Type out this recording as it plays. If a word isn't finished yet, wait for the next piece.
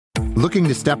Looking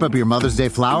to step up your Mother's Day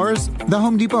flowers? The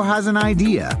Home Depot has an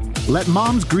idea. Let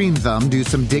Mom's Green Thumb do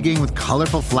some digging with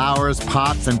colorful flowers,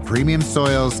 pots, and premium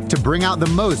soils to bring out the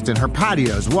most in her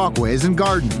patios, walkways, and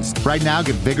gardens. Right now,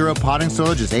 get Vigoro potting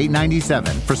soil just $8.97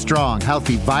 for strong,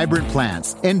 healthy, vibrant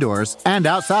plants, indoors and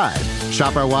outside.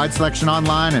 Shop our wide selection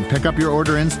online and pick up your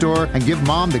order in-store and give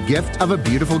Mom the gift of a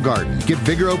beautiful garden. Get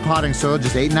Vigoro potting soil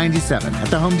just $8.97 at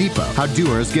the Home Depot. How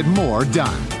doers get more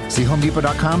done. See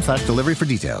homedepot.com/delivery for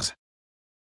details.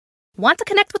 Want to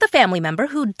connect with a family member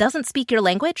who doesn't speak your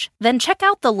language? Then check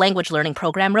out the language learning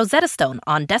program Rosetta Stone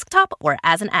on desktop or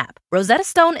as an app. Rosetta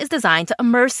Stone is designed to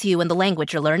immerse you in the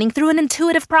language you're learning through an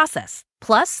intuitive process.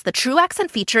 Plus, the True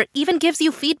Accent feature even gives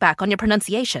you feedback on your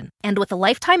pronunciation. And with a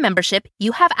lifetime membership,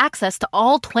 you have access to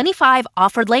all 25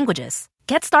 offered languages.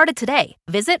 Get started today.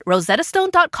 Visit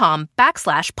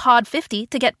rosettastone.com/pod50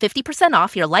 to get 50%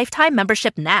 off your lifetime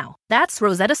membership now. That's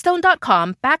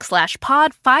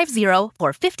rosettastone.com/pod50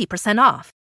 for 50%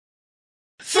 off.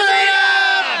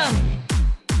 Freedom!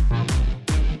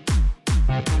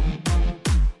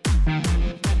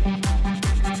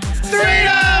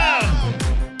 Freedom!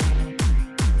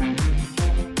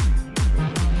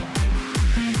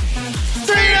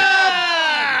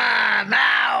 Freedom!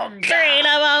 Now,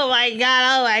 freedom! Oh my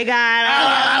God! Oh my God!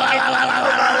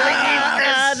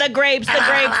 The grapes! The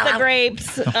grapes! The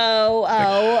grapes! Is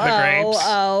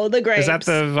that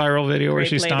the viral video where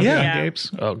she's stomping on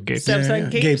gapes? Oh, gapes. Stops on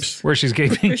gapes. Where she's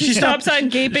gaping. She stops on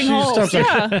gaping holes.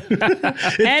 Yeah.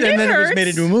 And then it was made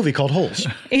into a movie called Holes.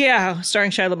 Yeah,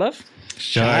 starring Shia LaBeouf.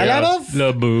 Shia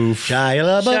LaBeouf.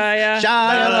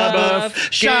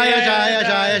 Shia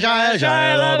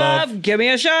LaBeouf. Give me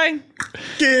a shy.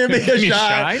 Give me a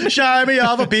shine. Shine me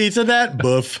off a piece of that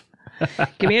boof.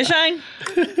 Give me a shine.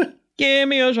 Give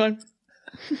me a shine.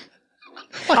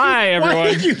 Hi, everyone.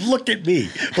 Why did you look at me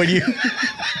when you...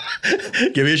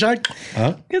 Give me a shine.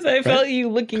 Huh? Because I felt you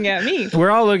looking at me.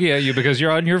 We're all looking at you because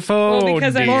you're on your phone, Well,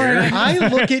 because dear. I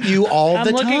look at you all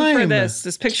the time. I'm looking for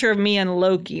this picture of me and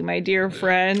Loki, my dear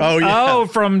friend. Oh, yeah. Oh,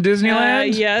 from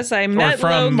Disneyland? Yes, I met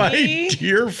from Loki. My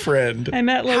dear friend. I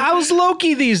met Loki. How's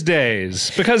Loki these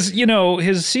days? Because, you know,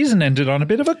 his season ended on a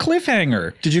bit of a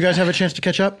cliffhanger. Did you guys have a chance to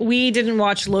catch up? We didn't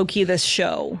watch Loki this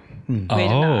show. We did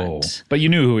not. But you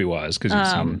knew who he was because you've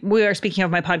seen. We are speaking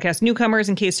of my podcast, Newcomers,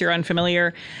 in case you're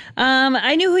unfamiliar.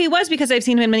 I knew who he was because I've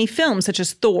seen him in many films, such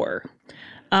as Thor.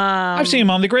 I've seen him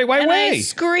on The Great White Way. I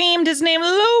screamed his name,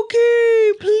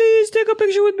 Loki, please take a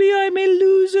picture with me. I'm a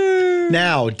loser.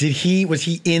 Now, was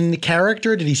he in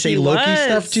character? Did he say Loki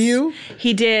stuff to you?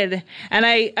 He did. And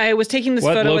I was taking this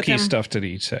photo with him. What Loki stuff did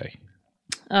he say?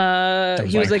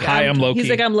 He was like, "Hi, I'm Loki." He's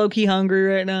like, I'm Loki hungry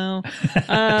right now.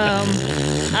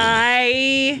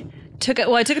 I took a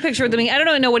picture with him. I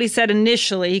don't know what he said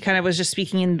initially. He kind of was just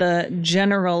speaking in the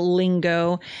general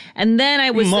lingo. And then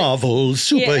I was Marvel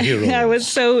superhero. Yeah, I was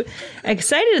so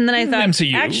excited. And then I thought,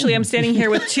 MCU. Actually, I'm standing here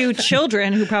with two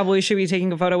children who probably should be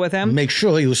taking a photo with him. Make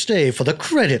sure you stay for the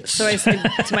credits. So I said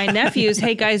to my nephews,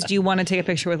 hey guys, do you want to take a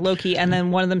picture with Loki? And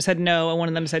then one of them said no, and one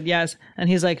of them said yes. And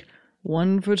he's like,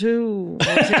 1 for 2.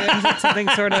 Something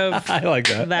sort of I like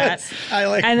that. I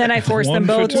like and then I forced them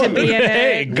both to be in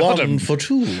Hey, it. got him. 1 for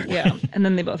 2. Yeah. And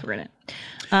then they both were in it.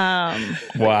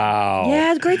 Wow.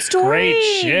 Yeah, great story. Great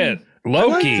shit.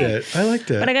 Loki. I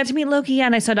liked it. But I got to meet Loki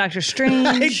and I saw Doctor Strange.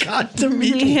 I got to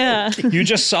meet Yeah. You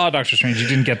just saw Doctor Strange. You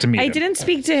didn't get to meet him. I didn't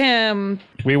speak to him.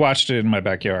 We watched it in my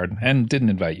backyard and didn't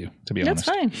invite you, to be honest.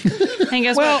 That's fine. And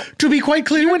guess what? To be quite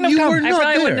clear, you wouldn't have come. were I not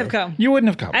probably there. wouldn't have come. You wouldn't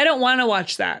have come. I don't want to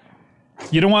watch that.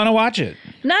 You don't want to watch it.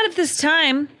 Not at this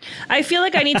time. I feel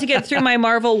like I need to get through my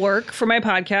Marvel work for my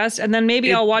podcast, and then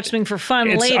maybe I'll watch something for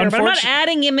fun later. But I'm not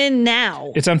adding him in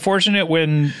now. It's unfortunate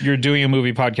when you're doing a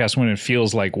movie podcast when it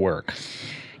feels like work.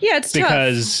 Yeah, it's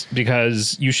tough.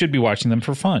 Because you should be watching them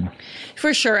for fun.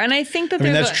 For sure. And I think that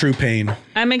that's true pain.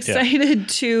 I'm excited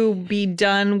to be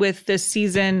done with this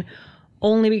season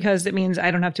only because it means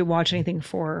I don't have to watch anything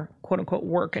for quote unquote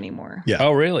work anymore. Yeah.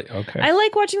 Oh, really? Okay. I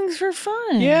like watching things for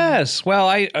fun. Yes. Well,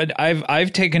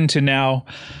 I've taken to now,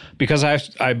 because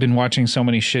I've been watching so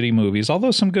many shitty movies, although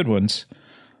some good ones.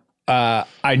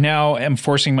 I now am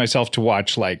forcing myself to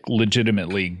watch like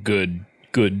legitimately good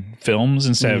films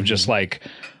instead of just like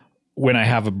when I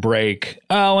have a break.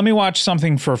 Let me watch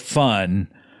something for fun.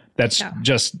 That's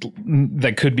just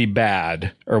that could be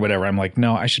bad or whatever. I'm like,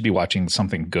 no, I should be watching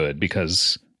something good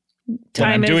because when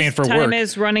I'm doing it for work. Time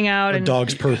is running out. A and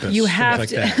dog's purpose. You have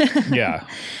to. That. Yeah.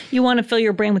 You want to fill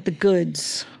your brain with the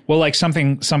goods. Well, like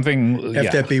something.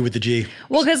 FFB with the G.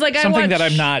 Well, because like something that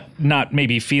I'm not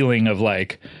maybe feeling of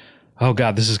like, oh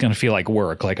God, this is going to feel like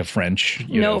work, like a French,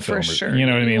 No, film. for sure. You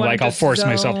know what I You mean? wanna Like I'll just force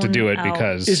myself to do it zone out.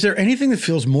 because Is there anything that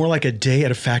feels more like a day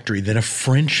at a factory than a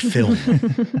French film?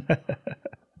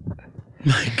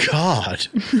 My God.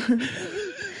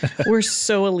 We're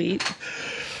so elite.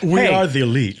 We Hey. are the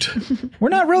elite. we're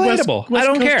not relatable. West I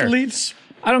don't Coast care. Elites.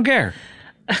 I don't care.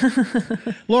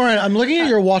 Lauren, I'm looking at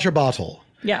your water bottle.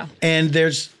 Yeah. And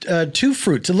there's 2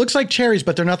 fruits. It looks like cherries,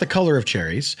 but they're not the color of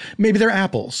cherries. Maybe they're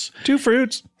apples. 2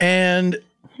 fruits. And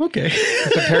okay.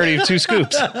 It's a parody of 2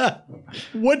 scoops.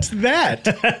 What's that?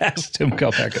 Ask Tim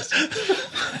Kalpakis.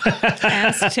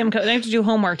 Ask Tim. I have to do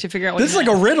homework to figure out what This is like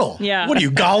a riddle. Yeah. What are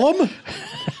you, Gollum?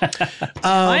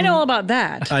 I know all about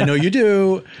that. I know you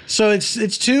do. So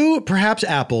it's 2 perhaps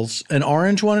apples, an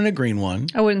orange one and a green one.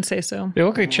 I wouldn't say so. They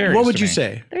look like cherries. What would to you me.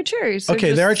 say? They're cherries.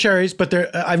 Okay, there are cherries, but they're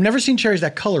I've never seen cherries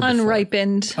that color before.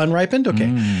 unripened. Unripened? Okay.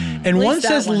 And one least that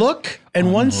says one. look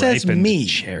and one says Ripened me.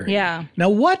 cherry. Yeah. Now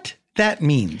what that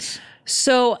means.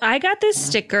 So I got this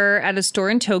sticker at a store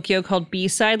in Tokyo called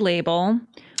B-Side Label,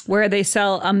 where they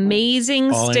sell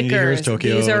amazing All I need to hear is stickers.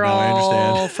 Tokyo. These are Now I all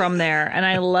understand. from there, and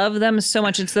I love them so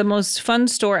much. It's the most fun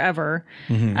store ever.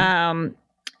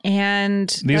 And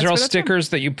These that's are all where that's from. stickers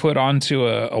that you put onto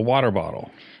a water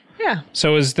bottle. Yeah.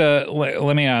 So is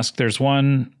let me ask, there's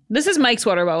one. This is Mike's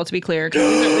water bottle, to be clear. 'Cause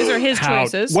These are his How,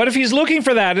 choices. what if he's looking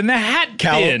for that in the hat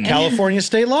bin? California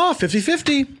state law,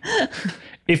 50-50.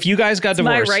 If you guys got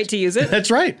My divorced. right to use it.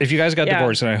 That's right. If you guys got Yeah.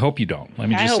 divorced, and I hope you don't. Let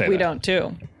me just I say hope we that. don't,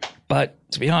 too. But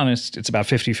to be honest, it's about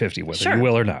 50-50 whether Sure. you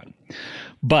will or not.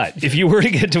 But if you were to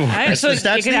get divorced, So the it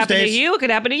stats could these happen to days. you. It could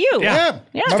happen to you. Yeah.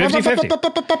 Yeah.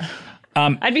 50-50.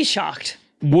 I'd be shocked.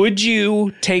 Would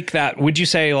you take that? Would you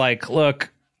say like, look,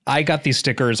 I got these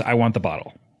stickers. I want the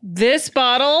bottle. This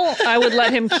bottle, I would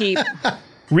let him keep.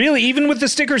 Really? Even with the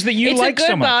stickers that you It's like a good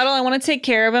so much? bottle. I want to take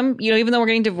care of him. You know, even though we're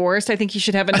getting divorced, I think he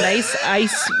should have a nice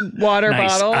ice water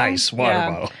Nice bottle. ice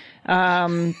water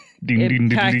bottle. Ding, It ding,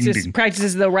 ding, ding, ding.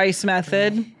 practices the rice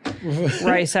method.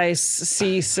 Rice ice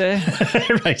cease.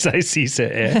 Rice ice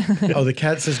sisa. Oh, the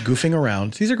cat says goofing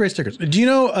around. These are great stickers. Do you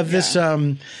know of this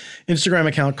Instagram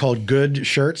account called Good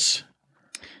Shirts?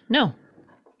 No.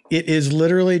 It is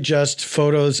literally just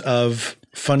photos of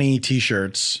funny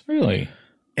t-shirts. Really?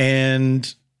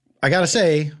 And I got to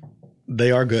say,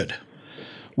 they are good.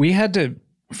 We had to,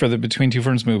 for the Between Two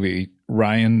Ferns movie,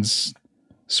 Ryan's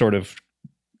sort of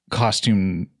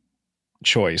costume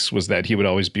choice was that he would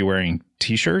always be wearing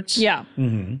t-shirts. Yeah.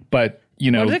 But,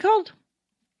 you know, What are they called?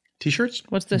 T-shirts?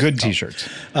 What's this? good t-shirts.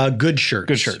 Good Shirts.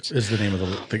 Good Shirts. Is the name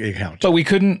of the account. But we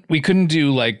couldn't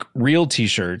do like real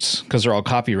t-shirts because they're all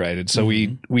copyrighted. So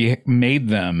we made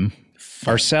them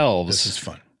ourselves. This is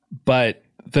fun. But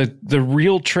the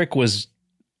real trick was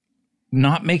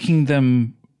not making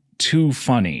them too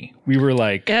funny. We were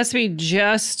like, It has to be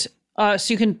just so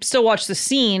you can still watch the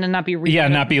scene and not be reading. yeah,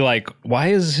 not be like, why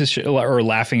is his or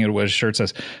laughing at what his shirt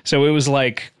says. So it was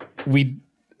like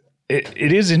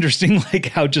it is interesting like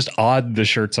how just odd the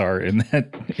shirts are in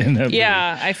that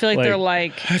Yeah, I feel like they're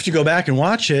like, I have to go back and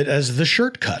watch it as the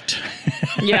shirt cut.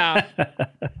 yeah.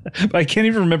 movie. I can't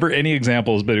even remember any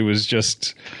examples, but it was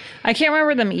just, I can't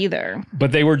remember them either.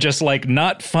 but they were just like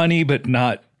not funny, but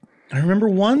not. I remember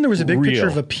one, there was a big picture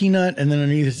Real. of a peanut, and then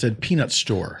underneath it said peanut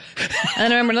store.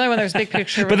 And I remember another one. There's a big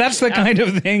picture. But that's the kind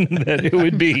of thing that it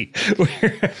would be.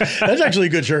 That's actually a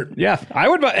good shirt. Yeah, I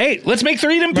would buy. Hey, let's make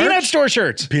Freedom Peanut Store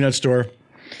shirts. Peanut store.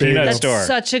 There you Peanut go. store.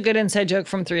 such a good inside joke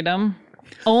from Freedom.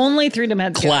 Only Freedom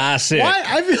had Classic. Why?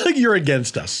 I feel like you're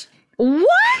against us. What?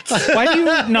 Why do you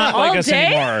not like us day?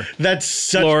 anymore? That's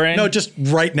such. Lauren? No, just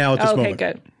right now at this Okay, moment.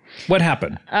 good. What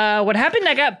happened? What happened?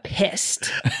 I got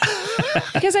pissed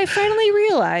because I finally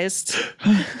realized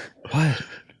What?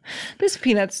 this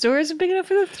peanut store isn't big enough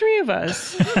for the three of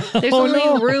us. There's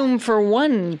only room for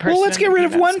one person. Well, let's in get the rid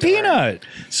of one store. peanut.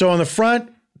 So on the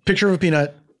front, picture of a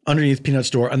peanut, underneath peanut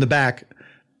store. On the back,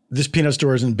 this peanut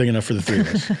store isn't big enough for the three of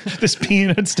us. This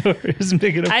peanut store isn't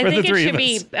big enough I for the think it three should of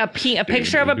us. be a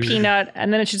picture of a peanut,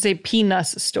 and then it should say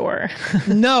Peanuts Store.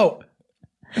 No.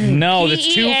 No,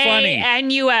 that's too funny.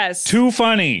 P-E-A-N-U-S. Too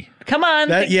funny. Come on.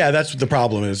 That's what the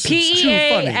problem is. It's too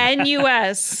funny.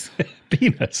 P-E-A-N-U-S.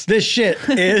 Peanuts. This shit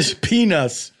is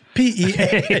peanuts.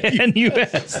 P-E-A.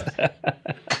 N-U-S.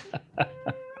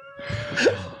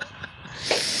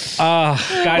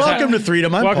 Guys, Welcome to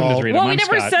Freedom. I'm welcome Paul. to Freedom. Well, we I'm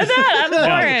never Scott. said that.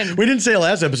 I'm Lauren. We didn't say it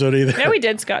last episode either. Yeah, we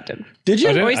did. Scott did. Did you?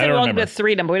 Oh, did We I said don't welcome remember. to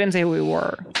Freedom, but we didn't say who we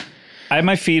were. I have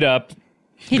my feet up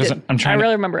He 'Cause did. I'm trying I to-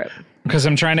 really remember it. because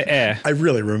I'm trying to I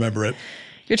really remember it.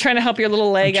 You're trying to help your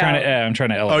little leg out. I'm trying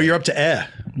to elevate. Oh, you're up to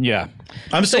Yeah.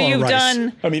 I'm still So on you've rice.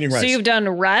 done. I'm eating rice. So you've done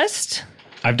rest.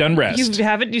 I've done rest.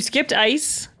 You skipped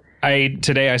ice.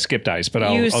 Today I skipped ice, but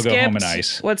I'll go home and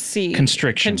ice. Let's see.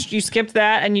 Constriction. You skipped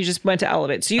that and you just went to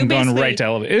elevate. So I'm going right to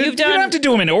elevate. You don't have to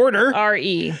do them in order.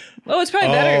 RE. Oh, it's probably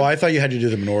better. Oh, I thought you had to do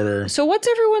them in order. So what's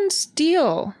everyone's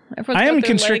deal? I am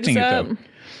constricting it though.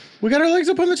 We got our legs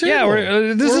up on the table. Yeah,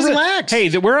 we're relaxed.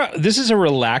 This is a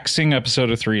relaxing episode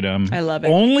of Freedom. I love it.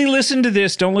 Only listen to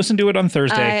this. Don't listen to it on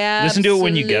Thursday. Listen to it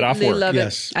when you get off work. Love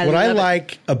Yes. it. What I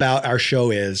like about our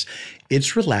show is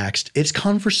it's relaxed. It's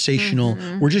conversational.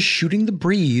 We're just shooting the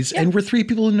breeze, and we're three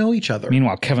people who know each other.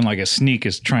 Meanwhile, Kevin like a sneak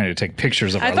is trying to take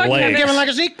pictures of our legs. Kevin like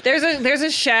a sneak. There's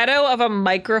a shadow of a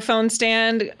microphone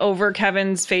stand over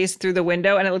Kevin's face through the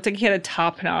window, and it looked like he had a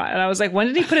top knot. And I was like, when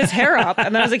did he put his hair up?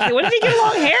 And then I was like, when did he get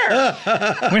long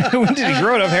hair? when did he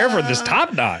grow enough hair for this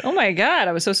top knot? Oh my God,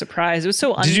 I was so surprised. It was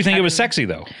so Did you think it was sexy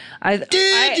though?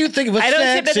 Did you think it was I don't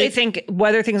sexy? typically think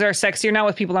whether things are sexy or not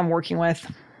with people I'm working with.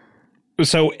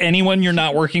 So anyone you're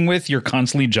not working with, you're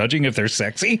constantly judging if they're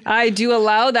sexy? I do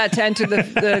allow that to enter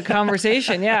the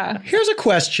conversation, yeah. Here's a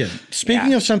question.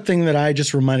 Speaking of something that I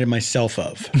just reminded myself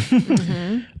of.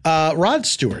 Rod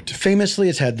Stewart famously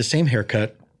has had the same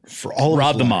haircut for all of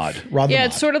Rod his the life. Mod. Rod the Yeah, Mod.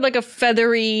 it's sort of like a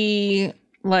feathery,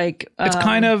 like... It's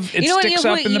kind of, it sticks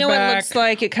up in the back. You know what it looks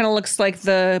like? It kind of looks like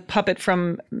the puppet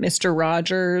from Mr.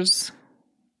 Rogers.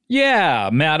 Yeah,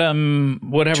 Madam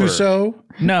whatever. Tussaud?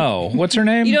 No, what's her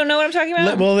name? You don't know what I'm talking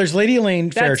about? Well, there's Lady Elaine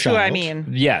That's Fairchild. who I mean.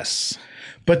 Yes.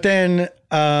 But then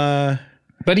But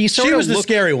he sort she of was the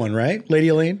scary one, right? Lady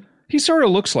Elaine? He sort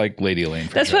of looks like Lady Elaine.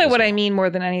 That's probably what I mean more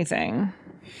than anything.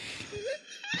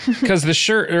 Because the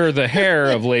shirt or the hair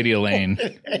of Lady Elaine.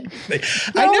 I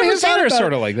never his thought hair is about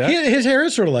sort it. of like that. His hair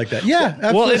is sort of like that. Yeah,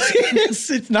 absolutely. Well,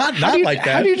 it's not like that.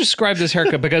 How do you describe this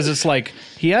haircut? Because it's like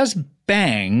he has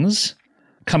bangs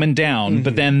coming down,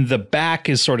 but then the back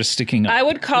is sort of sticking up. I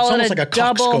would call it almost a like a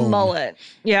double coxcomb. mullet.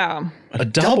 Yeah. A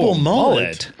double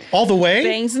mullet. All the way?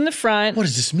 Bangs in the front, What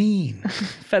does this mean?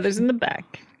 feathers in the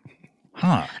back.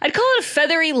 Huh. I'd call it a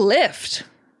feathery lift.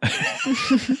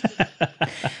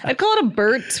 I'd call it a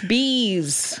Burt's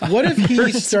Bees. What if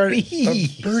he started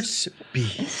Bees. Burt's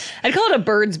Bees? I'd call it a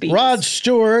Bird's Bees. Rod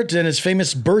Stewart and his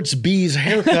famous Burt's Bees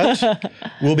haircut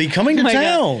will be coming to Oh my God.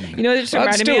 town. You know what it just Rod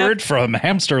reminded me Stewart of? from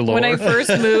Hamster Lore. When I first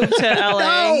moved to LA.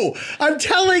 No, I'm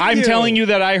telling you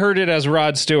that I heard it as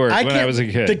Rod Stewart when I was a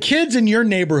kid. The kids in your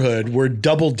neighborhood were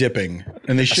double dipping,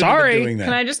 and they shouldn't have been doing that.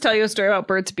 Can I just tell you a story about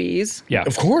Burt's Bees? Yeah.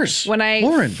 Of course. When I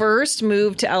Lauren. first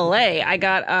moved to LA, I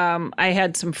got I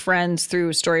had some friends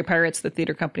through Story Pirates, the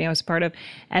theater company I was a part of,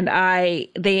 and I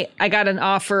got an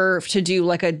offer to do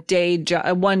like a day job,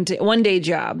 a one day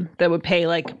job that would pay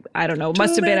like, I don't know,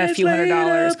 must have been a few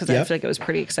 $100s because I feel like it was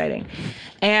pretty exciting.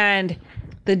 And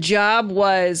the job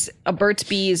was a Burt's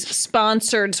Bees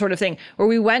sponsored sort of thing where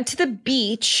we went to the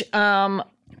beach.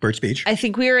 Burt's Beach. I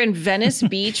think we were in Venice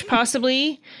Beach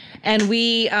possibly. And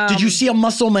we Did you see a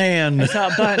muscle man? saw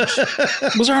a bunch.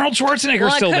 Was Arnold Schwarzenegger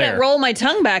Well, I still couldn't there? roll my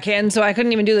tongue back in, so I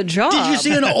couldn't even do the job. Did you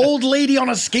see an old lady on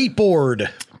a skateboard?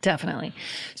 Definitely.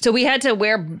 So we had to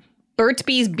wear Burt's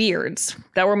Bees beards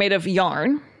that were made of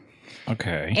yarn.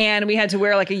 Okay. And we had to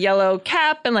wear like a yellow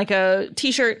cap and like a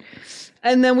t-shirt.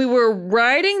 And then we were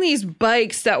riding these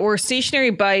bikes that were stationary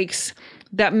bikes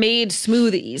that made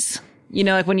smoothies. You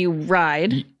know, like when you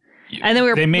ride. And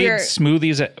then They made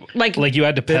smoothies like you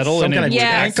had to pedal some and it kind of would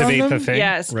tank on activate them? the thing.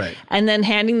 Yes. Right. And then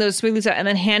handing those smoothies out and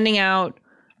then handing out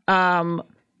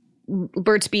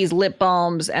Burt's Bees lip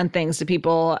balms and things to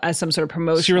people as some sort of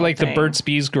promotion. So you were like the Burt's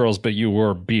Bees girls, but you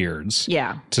wore beards.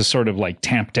 Yeah. To sort of like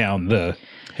tamp down the,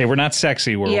 hey, we're not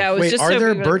sexy. We're Yeah, it was Wait, just are so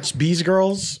there people- Burt's Bees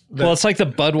girls? well, it's like the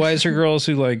Budweiser girls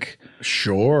who like,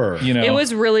 Sure. you know. It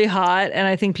was really hot, and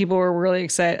I think people were really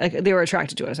excited. Like they were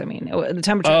attracted to us. I mean, the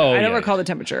temperature. Oh, I don't yeah. recall the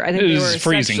temperature. I think It they was were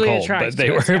freezing sexually cold, attracted but they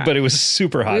to were, us, yeah. but it was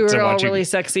super hot We to were all watch. really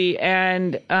sexy,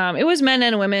 and it was men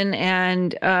and women,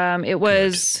 and it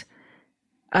was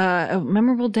a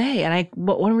memorable day. And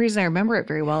one reason I remember it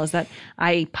very well is that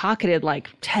I pocketed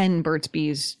like 10 Burt's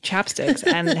Bees chapsticks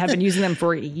and have been using them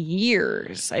for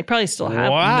years. I probably still have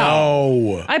them. Wow.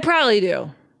 No. I probably do.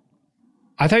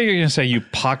 I thought you were going to say you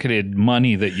pocketed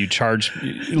money that you charged.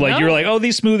 Like you were like, oh,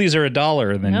 these smoothies are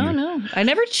 $1. And then No. I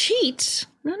never cheat.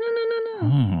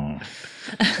 No.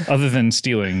 other than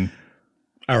stealing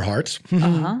Our hearts.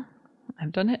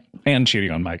 I've done it. and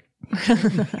cheating on Mike.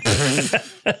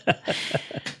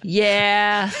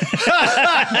 Yeah.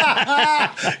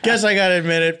 Guess I gotta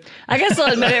admit it. I guess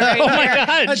I'll admit it right here.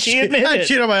 God, she admitted I it.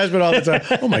 cheat on my husband all the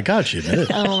time. Oh my God, she admitted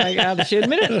it. Oh my God, she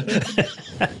admitted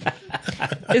it.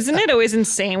 Isn't it always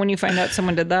insane when you find out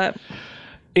someone did that?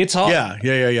 It's all.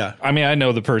 Yeah. I mean, I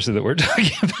know the person that we're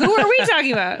talking about. Who are we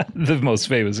talking about? The most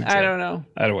famous example. I don't know.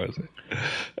 I don't want to say.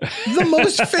 The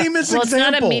most famous Well, example. it's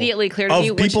not immediately clear to of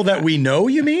you. people that we know,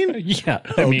 you mean? Yeah.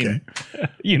 I mean,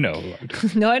 you know.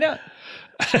 No, I don't.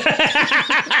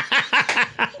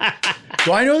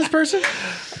 Do I know this person?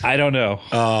 I don't know.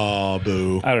 Oh,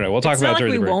 boo. I don't know. We'll talk It's about not it like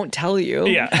during we the break. won't tell you.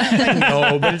 Yeah.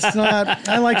 No, but it's not.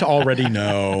 I like to already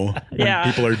know when Yeah.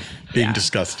 people are being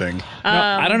disgusting. No,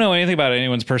 I don't know anything about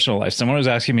anyone's personal life. Someone was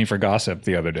asking me for gossip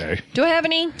the other day. Do I have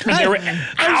any?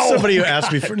 I'm somebody who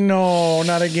asked me for. No,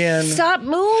 not again. Stop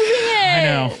moving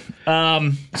it. I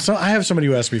know. So I have somebody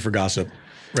who asked me for gossip.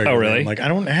 Regularly. really? I'm like, I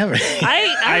don't have it.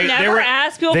 I never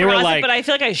ask people for gossip, but I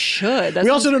feel like I should. We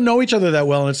also don't know each other that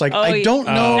well, and it's like I don't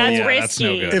know. That's yeah, risky. that's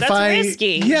no good. That's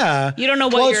risky. Yeah, You don't know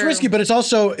what Well, it's you're- risky, but it's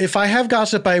also if I have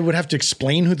gossip, I would have to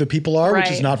explain who the people are, which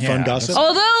is Right. not fun Yeah, gossip.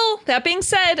 Although, that being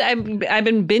said, I've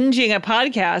been binging a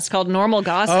podcast called Normal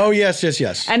Gossip. Oh yes.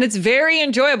 And it's very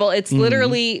enjoyable. It's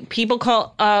literally people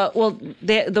call,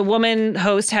 the woman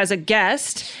host has a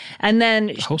guest, and then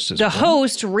the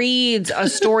host reads a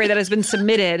story that has been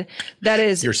submitted that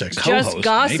is You're sexy. just Co-host,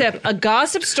 gossip, maybe. a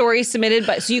gossip story submitted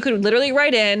by, so you could literally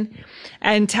write in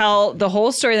and tell the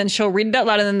whole story, then she'll read it out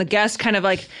loud, and then the guest kind of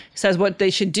like says what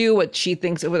they should do, what she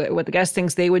thinks, what the guest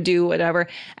thinks they would do, whatever.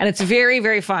 And it's very,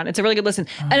 very fun. It's a really good listen.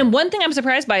 And one thing I'm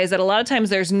surprised by is that a lot of times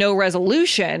there's no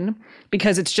resolution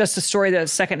because it's just a story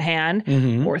that's secondhand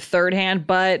or third hand,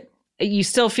 but you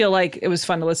still feel like it was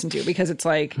fun to listen to because it's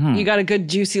like you got a good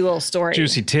juicy little story.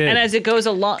 Juicy tit. And as it goes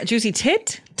along, juicy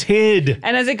tit? Tid.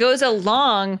 And as it goes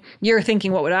along, you're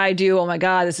thinking, what would I do? Oh my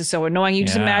God, this is so annoying. You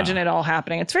just Yeah. imagine it all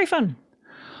happening. It's very fun.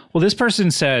 Well, this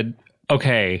person said,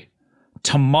 okay,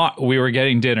 tomorrow we were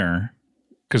getting dinner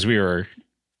because we were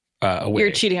away.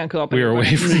 You're cheating on Cool Up. We were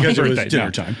away from because it was birthday. dinner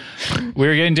No. time. We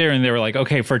were getting dinner and they were like,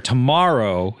 okay, for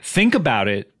tomorrow, think about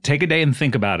it. Take a day and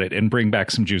think about it and bring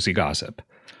back some juicy gossip.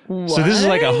 So this is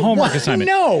like a homework What? assignment.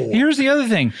 No. Here's the other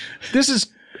thing. This is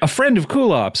a friend of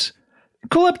Kulop's.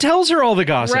 Kulop tells her all the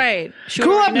gossip. Right. Sure,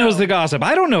 Kulop I know. knows the gossip.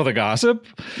 I don't know the gossip.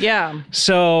 Yeah.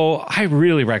 So I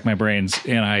really racked my brains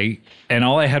and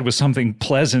all I had was something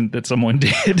pleasant that someone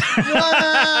did.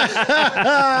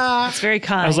 It's very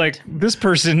kind. I was like, this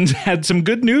person had some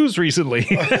good news recently.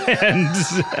 And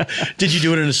Did you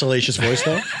do it in a salacious voice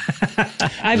though?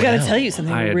 I've got to tell you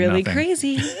something I had really nothing.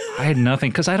 crazy. I had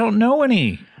nothing because I don't know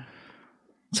any.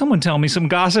 Someone tell me some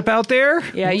gossip out there.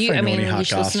 Yeah, if I I know mean, any hot you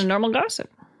should listen goss. to Normal Gossip.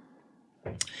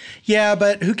 Yeah,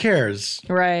 but who cares?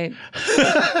 Right.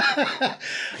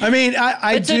 I mean,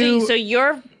 I But so do. so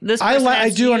you're this I person I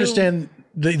asked do you- understand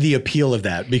the appeal of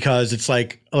that because it's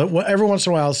like every once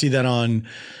in a while I'll see that on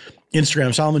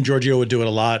Instagram. Solomon Giorgio would do it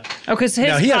a lot. Oh, because his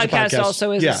Now, he has a podcast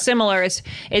also is Yeah. similar.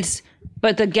 It's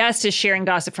but the guest is sharing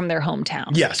gossip from their hometown.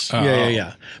 Yes.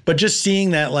 Yeah. But just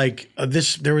seeing that, like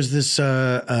there was this,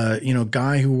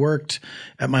 guy who worked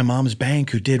at my mom's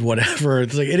bank who did whatever.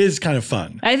 It's like, it is kind of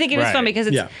fun. I think it is Right. fun because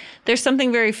Yeah. there's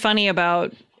something very funny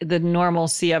about the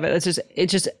normalcy of it.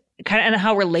 It's just kind of and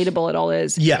how relatable it all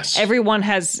is. Yes. Everyone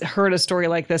has heard a story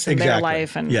like this in their Exactly.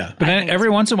 life. And Yeah. But I then think every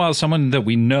once in a while, someone that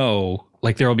we know,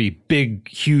 like there will be big,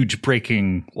 huge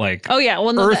breaking, like oh yeah,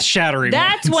 well, no, earth-shattering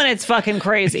That's moments. when it's fucking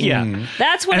crazy. Yeah.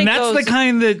 That's when And it that's goes. the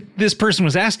kind that this person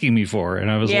was asking me for. And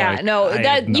I was yeah, like, no, I had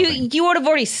that nothing. you would have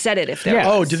already said it if there Yeah.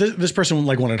 was. Oh, did this person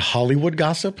like wanted Hollywood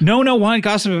gossip? No, wanted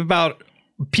gossip about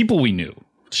people we knew.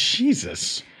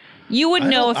 Jesus. You would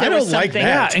know if I there was don't like something.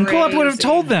 that. Yeah, and Kulop would have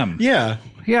told them. Yeah.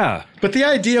 Yeah. But the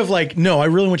idea of like, no, I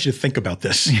really want you to think about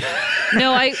this.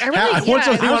 No, I really. I want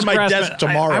something yeah, on my desk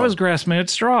tomorrow. I was grasping at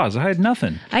straws. I had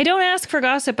nothing. I don't ask for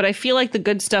gossip, but I feel like the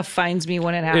good stuff finds me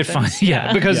when it happens. It fine,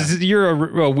 yeah, because you're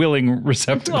a willing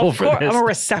receptacle Well, of for course, this. I'm a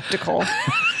receptacle.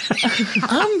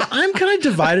 I'm kind of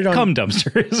divided on. Cum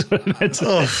dumpster is what it's.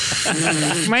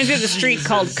 Reminds me of the street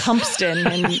called Cumpston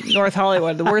in North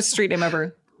Hollywood, the worst street name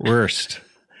ever. Worst.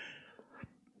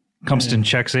 Cumston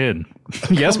checks in.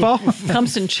 Yes, Paul?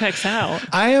 Cumpston checks out.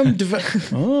 I am.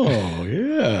 Oh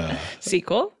yeah.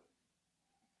 Sequel.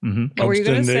 What were you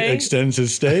going to say? Extends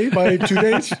his stay by 2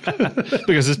 days.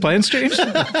 Because his plans changed?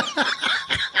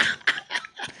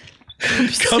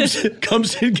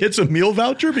 comes in, gets a meal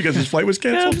voucher because his flight was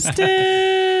canceled.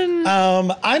 Cumpston.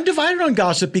 I'm divided on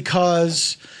gossip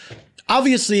because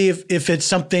obviously if it's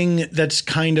something that's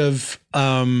kind of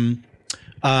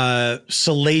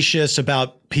salacious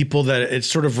about people that it's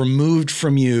sort of removed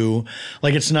from you,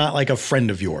 like it's not like a friend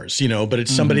of yours, but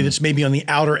it's somebody that's maybe on the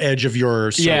outer edge of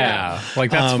your circle. Yeah.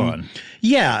 Like that's fun.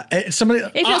 Yeah, it's somebody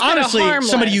feels kinda honestly harmless.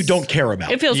 somebody you don't care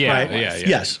about. It feels Yeah, harmless. yeah.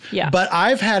 Yes. Yeah. But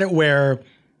I've had it where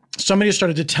somebody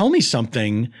started to tell me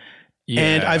something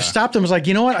And I've stopped them. I was like,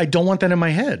 you know what? I don't want that in my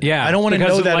head. Yeah. I don't want to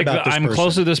know that about this I'm person.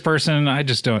 close to this person. I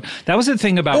just don't. That was the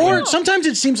thing about. Or sometimes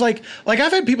it seems like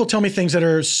I've had people tell me things that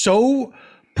are so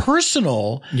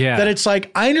personal that it's like,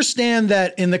 I understand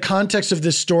that in the context of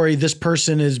this story, this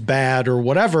person is bad or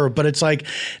whatever, but it's like,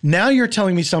 now you're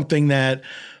telling me something that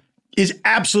is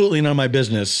absolutely none of my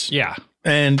business. Yeah.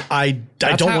 And I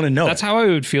don't want to know. That's how I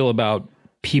would feel about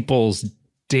people's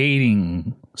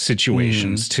dating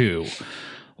situations too.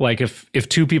 Like if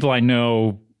two people I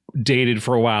know dated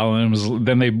for a while and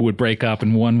then they would break up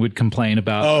and one would complain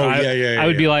about, I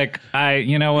would be like,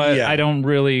 you know what? I don't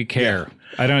really care.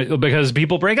 I don't, because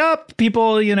people break up,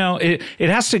 people, you know, it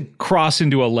has to cross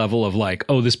into a level of like,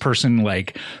 oh, this person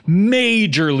like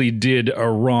majorly did a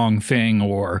wrong thing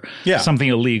or something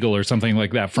illegal or something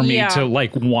like that for me to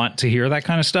like want to hear that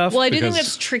kind of stuff. Well, I do think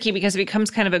that's tricky because it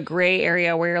becomes kind of a gray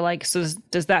area where you're like, so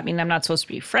does that mean I'm not supposed to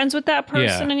be friends with that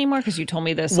person anymore? Because you told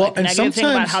me this like, negative thing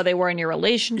about how they were in your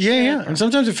relationship. Yeah. And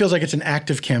sometimes it feels like it's an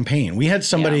active campaign. We had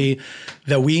somebody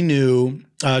that we knew,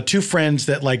 two friends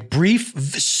that like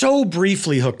so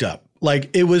briefly hooked up.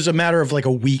 Like it was a matter of like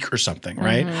a week or something,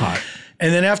 right? Hot.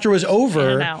 And then after it was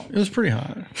over, it was pretty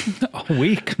hot. A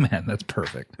week? Man, that's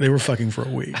perfect. They were fucking for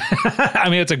a week. I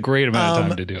mean, it's a great amount of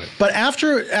time to do it. But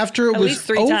after it at was least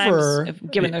 3 over, times,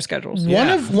 given their schedules.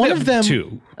 One of them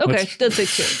 2. Okay, let's say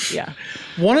 2. Yeah.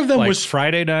 One of them like was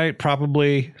Friday night,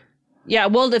 probably. Yeah.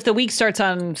 Well, if the week starts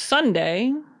on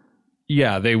Sunday.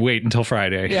 Yeah, they wait until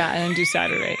Friday. Yeah, and then do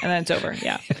Saturday, and then it's over.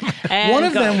 Yeah. And one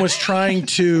of them was trying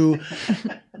to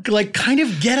like kind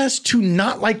of get us to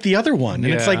not like the other one.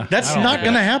 And it's like, that's not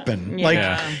going to happen. Yeah. Like,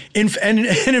 and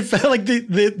it felt like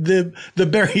the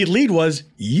buried lead was,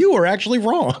 you were actually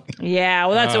wrong. Yeah,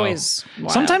 well, that's always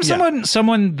wild. Sometimes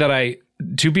someone that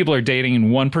two people are dating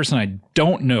and one person I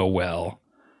don't know well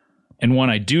and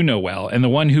one I do know well, and the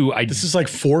one who This is like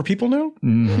 4 people now?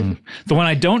 Mm-hmm. The one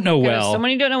I don't know well. There's someone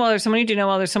you don't know well, there's someone you do know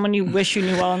well, there's someone you wish you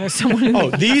knew well, and there's someone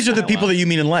who these are the people that you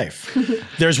mean in life.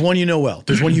 There's one you know well.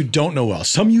 There's one you don't know well.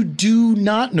 Some you do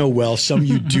not know well. Some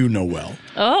you do know well.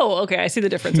 Oh, okay. I see the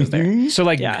differences there. So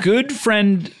like good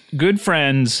friend's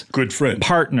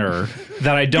partner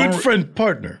that I don't...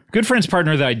 Good friend's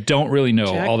partner that I don't really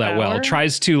know all that well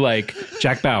tries to like...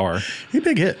 Jack Bauer. He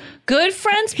big hit. Good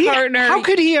friend's partner. How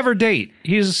could he ever date?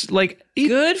 He's like...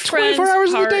 Good friend's 24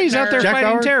 hours of the day he's out there Jack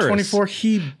fighting Bauer, terrorists. 24,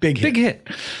 he big hit.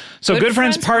 So good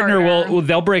friend's partner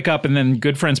they'll break up and then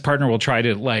good friend's partner will try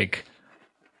to like...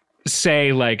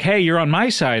 say like, hey, you're on my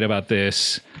side about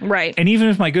this. Right. And even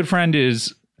if my good friend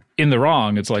is in the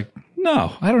wrong, it's like,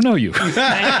 no, I don't know you.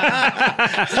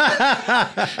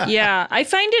 Yeah. I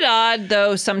find it odd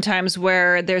though sometimes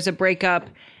where there's a breakup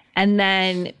and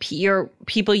then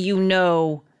people you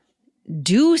know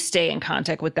do stay in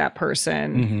contact with that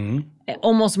person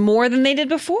almost more than they did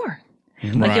before.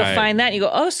 Like you'll find that and you go,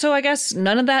 oh, so I guess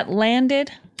none of that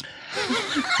landed.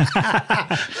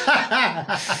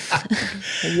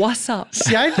 What's up?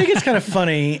 See, I think it's kind of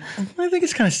funny. I think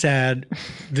it's kind of sad.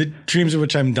 The dreams of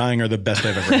which I'm dying are the best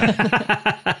I've ever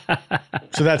had.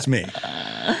 So that's me.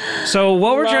 So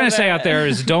what we're trying to say out there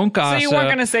is don't gossip. So you weren't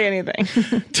going to say anything.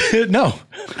 No,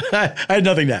 I had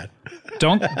nothing to add.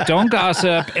 Don't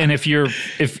gossip. And if you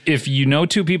know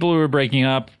 2 people who are breaking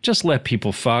up, just let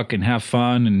people fuck and have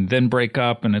fun and then break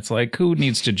up. And it's like, who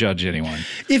needs to judge anyone?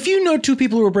 If you know 2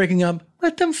 people who are breaking up,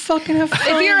 let them fucking have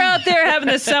fun. If you're out there having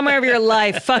the summer of your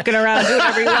life, fucking around, do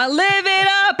whatever you want, live it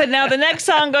up. And now the next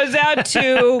song goes out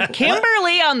to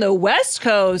Kimberly on the West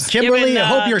Coast. Kimberly, I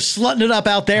hope you're slutting it up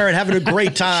out there and having a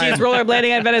great time. She's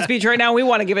rollerblading at Venice Beach right now. We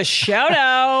want to give a shout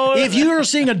out. If you are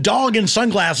seeing a dog in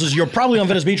sunglasses, you're probably on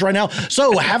Venice Beach right now.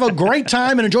 So have a great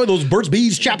time and enjoy those Burt's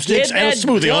Bees chapsticks and a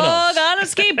smoothie on us. Dog on a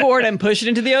skateboard and push it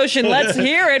into the ocean. Let's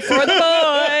hear it for the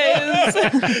boys.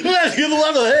 Let's get the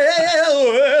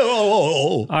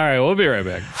All right, we'll be right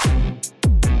back.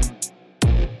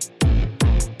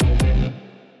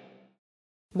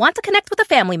 Want to connect with a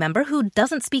family member who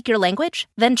doesn't speak your language?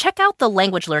 Then check out the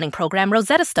language learning program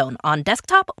Rosetta Stone on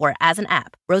desktop or as an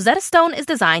app. Rosetta Stone is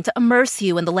designed to immerse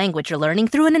you in the language you're learning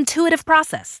through an intuitive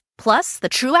process. Plus, the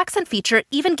True Accent feature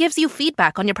even gives you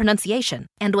feedback on your pronunciation.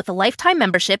 And with a lifetime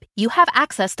membership, you have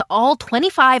access to all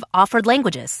 25 offered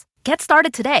languages. Get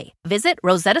started today. Visit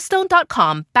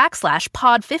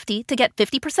rosettastone.com/pod50 to get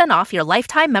 50% off your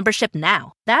lifetime membership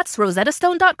now. That's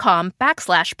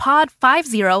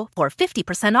rosettastone.com/pod50 for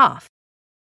 50% off.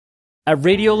 At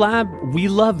Radiolab, we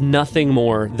love nothing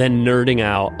more than nerding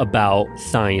out about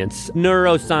science,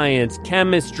 neuroscience,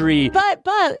 chemistry. But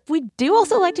we do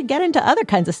also like to get into other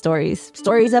kinds of stories.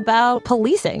 Stories about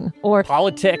policing or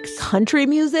politics, country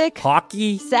music,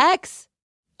 hockey, sex.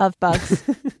 of bugs.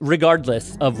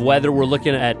 Regardless of whether we're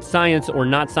looking at science or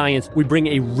not science, we bring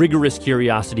a rigorous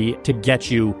curiosity to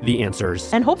get you the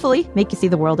answers. And hopefully make you see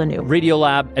the world anew.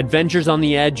 Radiolab, adventures on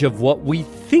the edge of what we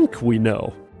think we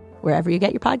know. Wherever you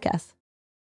get your podcasts.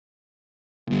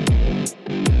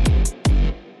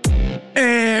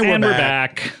 And we're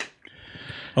back.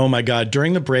 Oh my God.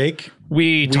 During the break,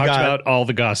 we talked about all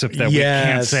the gossip that we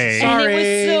can't say. Sorry. And it was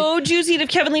so juicy. If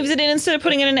Kevin leaves it in instead of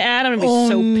putting it in an ad, I'm going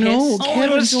to be so pissed. No,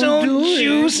 Kevin, it was so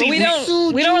juicy. But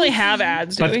we don't really have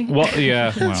ads, do we? Well,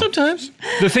 yeah. Well. Sometimes.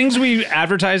 The things we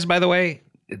advertise, by the way,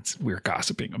 we're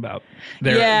gossiping about.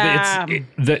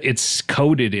 It's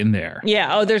coded in there.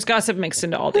 Yeah. Oh, there's gossip mixed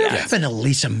into all the What ads. happened to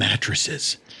Lisa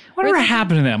mattresses? Whatever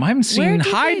happened to them? I haven't seen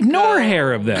hide nor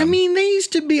hair of them. I mean, they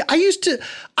used to be. I used to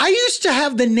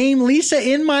have the name Lisa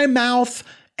in my mouth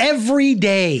every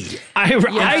day. I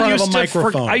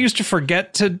used to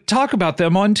forget to talk about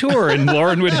them on tour, and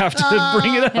Lauren would have to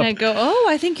bring it up. And I'd go, oh,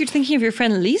 I think you're thinking of your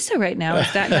friend Lisa right now.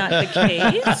 Is that not the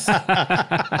case?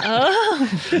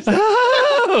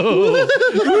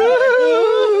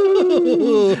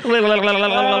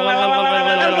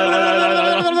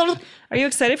 Are you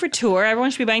excited for tour?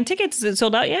 Everyone should be buying tickets. Is it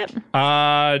sold out yet?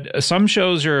 Some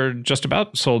shows are just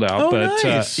about sold out, but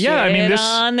nice. Get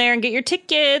on there and get your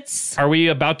tickets. Are we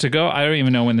about to go? I don't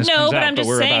even know when this comes out. No, but I'm just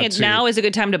saying now is a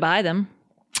good time to buy them.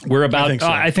 We're about. I think so.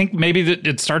 I think maybe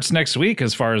it starts next week,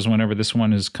 as far as whenever this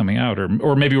one is coming out,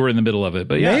 or maybe we're in the middle of it.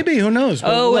 But yeah, maybe, who knows?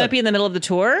 Will it be in the middle of the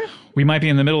tour? We might be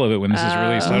in the middle of it when this is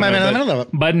released. Might be in the middle of it.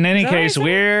 But in any case,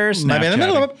 we're Snapchatting. Might be in the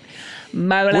middle of it.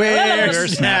 We're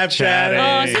Snapchatting.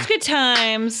 Oh, such good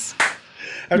times.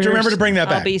 I have to remember to bring that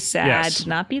back. I'll be sad to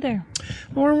not be there.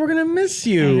 Lauren, we're going to miss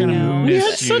you. We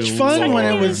had such fun when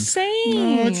it was. No,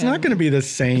 it's not going to be the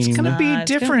same. It's going to be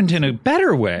different in a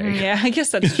better way. Yeah, I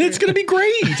guess that's true. It's going to be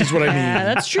great, is what I mean. Yeah,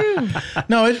 that's true.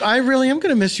 No, I really am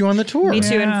going to miss you on the tour. Me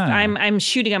too. Yeah. And I'm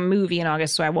shooting a movie in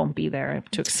August, so I won't be there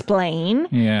to explain.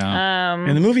 Yeah.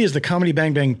 And the movie is the Comedy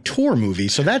Bang Bang tour movie,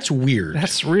 so that's weird.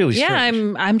 That's really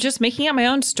strange. I'm just making up my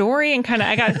own story and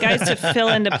I got guys to fill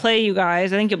in to play you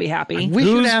guys. I think you'll be happy.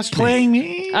 Who's playing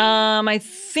me? I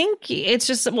think it's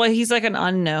just he's like an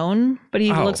unknown, but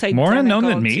he looks like more unknown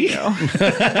than me. Too. How's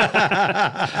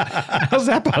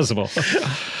that possible?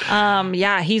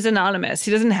 Yeah, he's anonymous.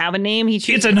 He doesn't have a name.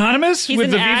 It's anonymous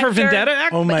with the V for Vendetta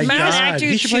act. Oh my God! Actor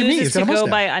He should play me. chooses He's got to a go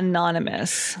mustache. by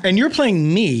anonymous. And you're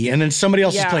playing me, and then somebody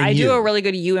else is playing I you. do a really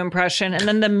good you impression, and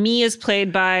then the me is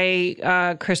played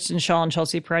by Kristen Shaw and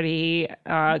Chelsea Peretti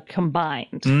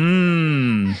combined.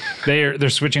 They're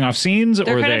switching off scenes,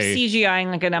 They're or kind of CGIing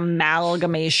like an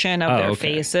amalgamation of their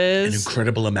faces. An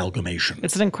incredible amalgamation.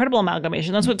 It's an incredible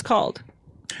amalgamation. That's what it's called.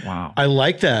 Wow. I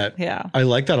like that. Yeah. I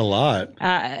like that a lot.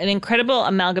 An incredible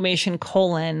amalgamation :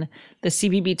 the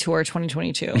CBB Tour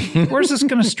 2022. Where's this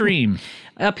going to stream?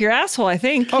 Up your asshole, I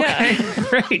think. Okay, Yeah.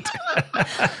 great.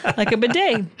 Like a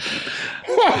bidet.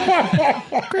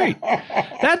 Great.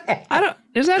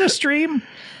 Is that a stream?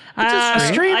 A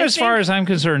stream, as far as I'm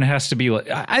concerned, has to be like,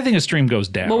 I think a stream goes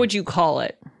down. What would you call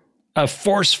it? A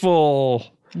forceful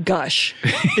gush.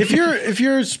 If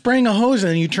you're spraying a hose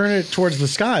and you turn it towards the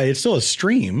sky, it's still a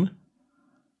stream.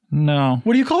 No.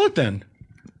 What do you call it then?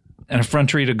 An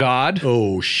effrontery to God.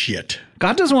 Oh shit.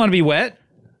 God doesn't want to be wet.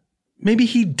 Maybe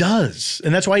he does,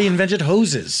 and that's why he invented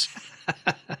hoses.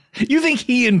 You think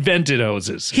he invented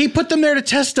hoses? He put them there to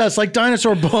test us like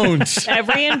dinosaur bones.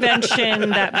 Every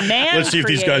invention that man Let's see if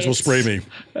these guys will spray me.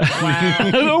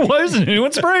 Wow. Why isn't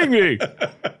anyone spraying me?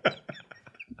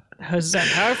 Hoses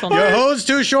aren't powerful. Your hose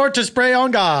too short to spray on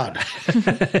God.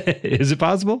 Is it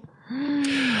possible?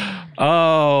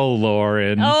 Oh,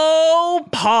 Lauren. Oh,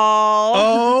 Paul.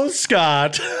 Oh,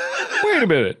 Scott. Wait a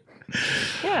minute.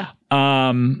 Yeah.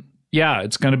 Yeah,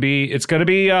 it's gonna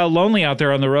be lonely out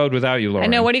there on the road without you, Lauren. I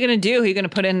know. What are you going to do? Who are you going to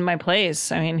put in my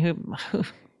place? I mean, who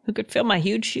could fill my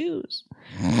huge shoes?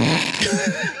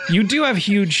 You do have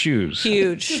huge shoes.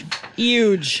 Huge.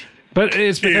 But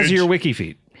it's because of your wiki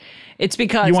feet. It's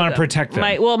because you want to protect them.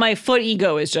 My foot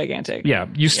ego is gigantic. Yeah,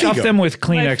 you stuff them with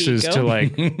Kleenexes to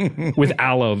like with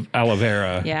aloe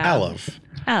vera. Yeah. Aloe vera.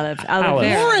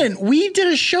 Lauren, we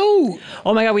did a show.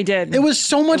 Oh my God, we did. It was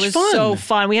so much fun. So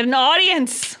fun. We had an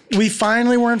audience. We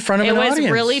finally were in front of an audience. It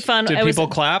was really fun. Did people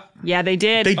clap? Yeah, they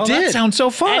did. They did. That sounds so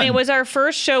fun. And it was our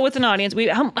first show with an audience.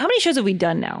 How many shows have we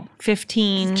done now?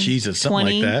 15, Jesus,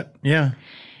 20? something like that. Yeah.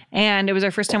 And it was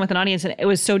our first time with an audience, and it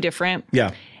was so different.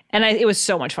 Yeah. And it was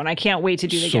so much fun. I can't wait to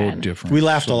do it again. So different. We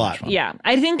laughed a lot. Yeah.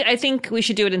 I think we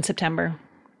should do it in September.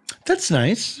 That's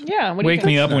nice. Yeah. What do you Wake think?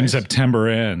 me up when September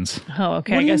ends. Oh,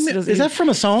 okay. What I do you guess mean? Is that from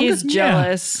a song? He's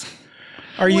jealous.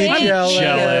 Are you Wait. jealous?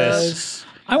 Jealous.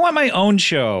 I want my own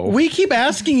show. We keep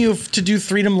asking you to do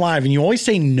Freedom Live, and you always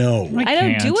say no. I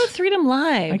don't do a Freedom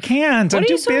Live. I can't. I'm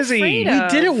too busy. We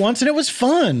did it once, and it was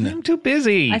fun. I'm too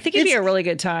busy. I think it'd be a really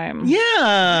good time. Yeah.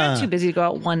 I'm not too busy to go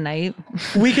out one night.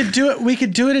 We could do it. We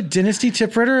could do it at Dynasty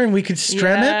Tipritter, and we could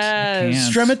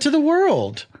strem it to the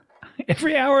world.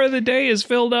 Every hour of the day is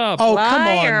filled up. Oh, come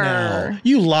on now.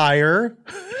 You liar.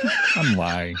 I'm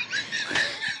lying.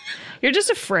 You're just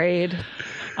afraid.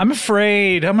 I'm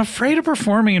afraid. I'm afraid of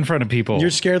performing in front of people. You're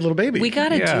a scared little baby. We got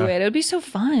to do it. It would be so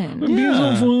fun. It'd be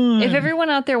so fun. If everyone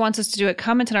out there wants us to do it,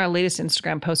 comment on our latest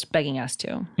Instagram post begging us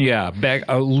to. Yeah,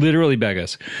 literally beg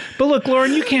us. But look,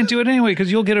 Lauren, you can't do it anyway because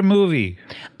you'll get a movie.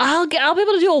 I'll be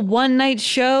able to do a one-night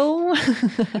show.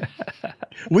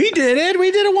 We did it. We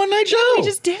did a one-night show. We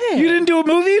just did it. You didn't do a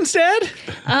movie instead?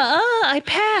 I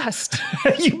passed.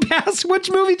 You passed? Which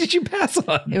movie did you pass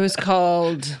on? It was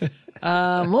called...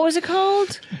 what was it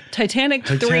called? Titanic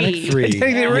 3. Titanic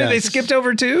 3. They skipped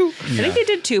over 2? I think they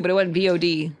did 2, but it wasn't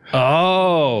VOD.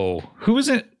 Oh. Who was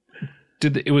it?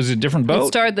 It was a different boat? It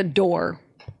starred The Door.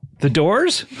 The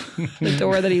Doors? The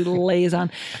door that he lays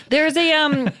on. There's a...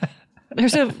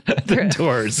 The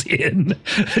Doors in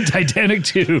Titanic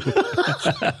 2.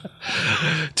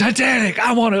 Titanic,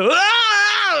 I want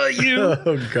to... you.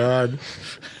 Oh, God.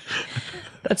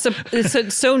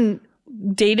 It's so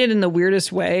dated in the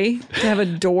weirdest way to have a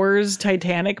Doors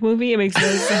Titanic movie. It makes no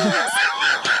sense.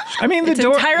 I mean, it's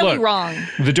entirely wrong.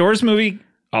 The Doors movie,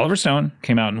 Oliver Stone,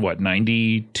 came out in what,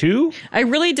 92? I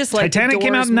really dislike Titanic the Doors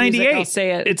came out in 98. music, I'll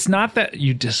say it. It's not that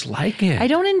you dislike it. I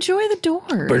don't enjoy the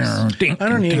Doors. I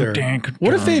don't either.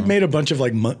 What if they made a bunch of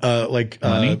Money?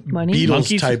 Beatles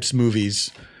Monkeys? types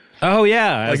movies? Oh,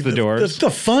 yeah, as Like the Doors.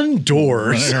 The fun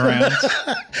Doors. Running around.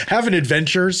 Having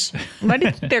adventures. Why do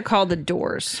you think they're called the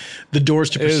Doors? The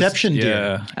Doors to Perception,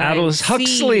 dear. Yeah. Aldous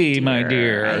Huxley, my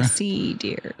dear. I see,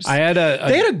 dears. They had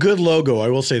a good logo, I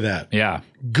will say that. Yeah.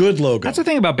 Good logo. That's the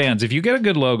thing about bands. If you get a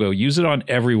good logo, use it on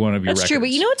every one of your records. That's true, but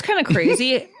you know what's kind of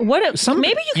crazy? Maybe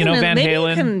you can, Van Halen, maybe you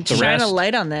The can shine Rest. a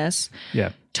light on this.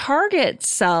 Yeah. Target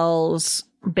sells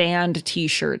band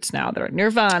T-shirts now. They're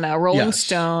Nirvana, Rolling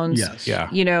Stones. Yes. Yeah.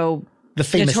 You know, The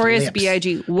famous Notorious lips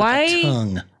B.I.G. with the Why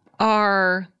tongue.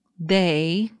 are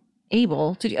they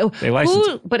able to do? They license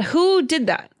it. But who did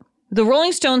that? The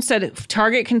Rolling Stones said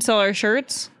Target can sell our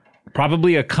shirts.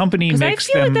 Probably a company Because I makes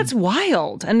feel them. like that's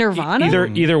wild. And Nirvana.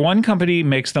 Either one company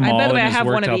makes them all by the way, I and has have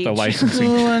one worked of out the each.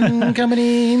 licensing. One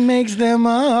company makes them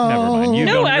all. Never mind. You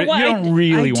don't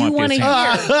really want this.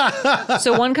 Hear.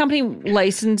 So one company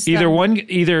licensed them.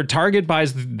 Either Target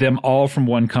buys them all from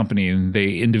one company and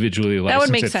they individually That would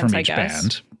license make it sense, from I each guess.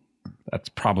 band. That's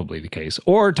probably the case.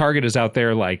 Or Target is out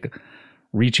there like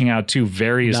reaching out to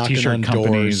various Knocking t-shirt on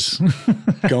companies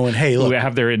going, hey, who look,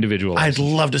 have their individual I'd license.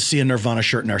 love to see a Nirvana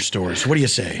shirt in our stores. What do you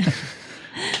say?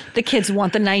 The kids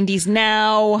want the 90s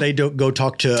now. They don't go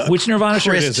talk to Which Nirvana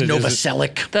shirt Chris is it?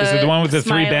 Novoselic. Is it the one with the three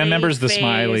smiley band members? The face.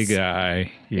 smiley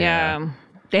guy. Yeah.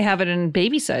 They have it in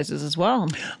baby sizes as well.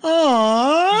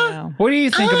 Aww. What do you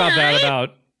think about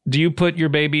that? Do you put your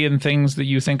baby in things that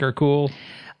you think are cool?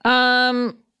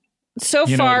 So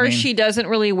You know what I far, mean? she doesn't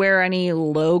really wear any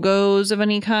logos of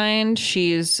any kind.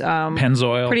 She's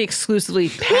Pennzoil. pretty exclusively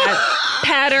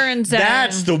patterns. And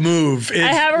That's the move. It's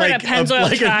I have her in a like Pennzoil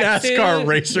like a tracksuit. NASCAR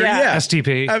racer. Yeah. Yeah.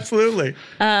 STP. Absolutely.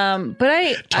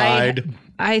 But Tide.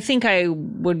 I think I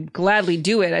would gladly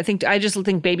do it. I just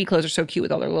think baby clothes are so cute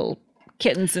with all their little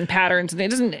kittens and patterns, and it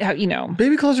doesn't have,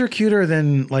 Baby clothes are cuter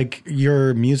than like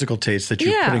your musical taste that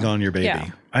you're Yeah. putting on your baby. Yeah.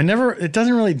 It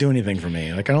doesn't really do anything for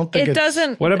me. Like I don't think It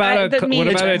doesn't. What about a that means-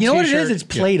 t-shirt? you know what it is? It's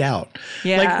played out.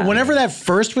 Yeah. Like whenever that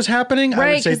first was happening, I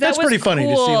Right, would say 'cause that that's was pretty funny to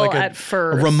see cool like a at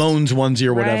first. Ramones onesie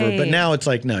or whatever. But Right. now it's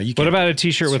like, no, you can't. What about a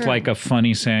t-shirt with True. like a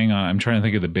funny saying on? I'm trying to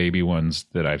think of the baby ones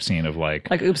that I've seen of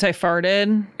like oops, I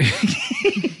farted.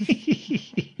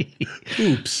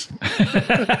 Oops.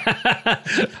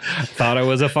 thought it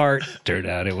was a fart, turned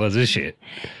out it was a shit.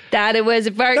 Thought it was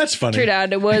a fart. That's funny. Turned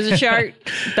out it was a shark.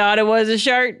 Thought it was a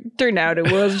shark. Turned out it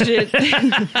was a shit.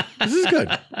 This is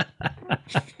good.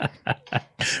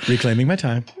 Reclaiming my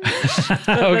time.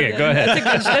 Okay, go ahead.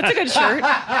 That's a good shirt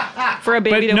for a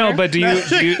baby to wear. But do you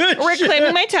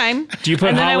Reclaiming my time. do you put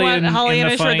And then Holly I want Holly in in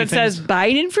the a shirt funny that things? says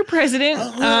Biden for president.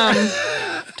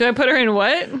 Do I put her in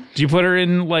what? Do you put her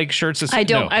in like shirts? That I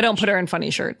don't. No. I don't put her in funny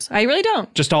shirts. I really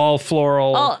don't. Just all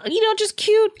floral. Just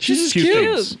cute. She's just cute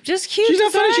cute. things. Just cute. She's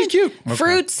not funny. design. She's cute.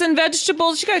 Fruits and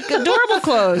vegetables. She got adorable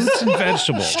clothes.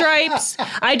 Vegetable. Stripes.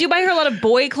 I do buy her a lot of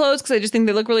boy clothes because I just think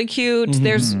they look really cute. Mm-hmm.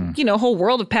 There's a whole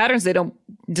world of patterns they don't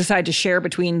decide to share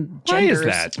between Why genders. is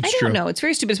that? I It's don't true. know. It's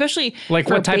very stupid, especially Like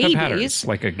for what type babies. of patterns?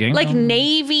 Like a gingham? Like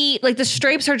navy, like the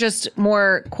stripes are just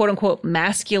more quote unquote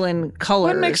masculine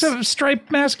colors. What makes a stripe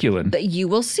masculine? that you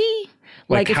will see.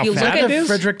 Like if how you look fat at it The is?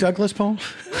 Frederick Douglass poem?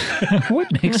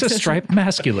 What makes a stripe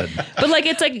masculine? But like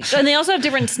it's like, and they also have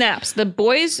different snaps. The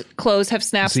boys' clothes have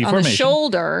snaps Z on the formation.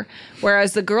 shoulder,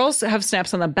 whereas the girls have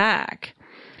snaps on the back.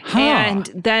 And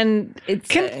then it's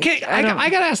I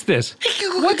gotta ask this.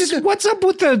 What's up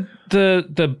with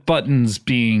the buttons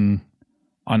being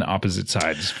on opposite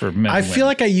sides for men? I and feel women?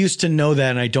 like I used to know that,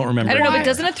 and I don't remember. I don't know, anymore. but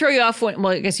doesn't it throw you off when,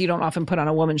 well, I guess you don't often put on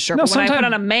a woman's shirt, No, but when I put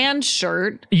sometime- on a man's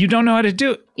shirt, you don't know how to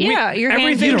do it. yeah, your hands,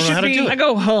 everything You don't know should how to be. do it. I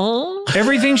go, huh?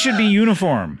 Everything should be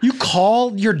uniform. You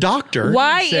call your doctor.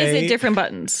 Why and say, is it different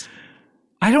buttons?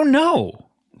 I don't know.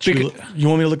 You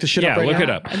want me to look this shit Yeah, up right look now? it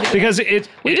up because We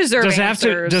it deserve does it have to.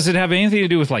 answers. Does it have anything to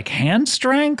do with like hand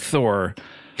strength or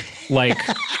like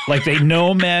they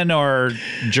know men are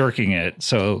jerking it,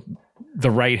 so the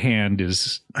right hand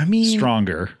is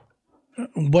stronger?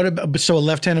 What about, so a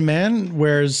left-handed man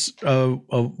wears a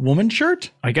woman's shirt?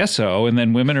 I guess so. And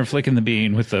then women are flicking the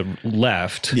bean with the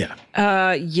left. Yeah.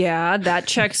 Yeah, that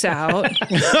checks out.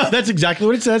 That's exactly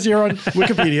what it says here on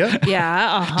Wikipedia.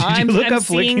 Yeah, uh-huh. Did you look I'm up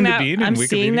flicking seeing the that. bean in I'm Wikipedia?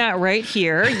 seeing that right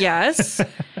here. Yes.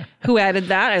 Who added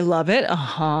that? I love it.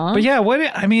 Uh-huh. But yeah,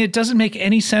 it doesn't make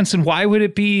any sense. And why would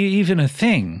it be even a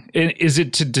thing? Is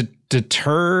it to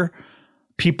deter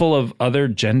people of other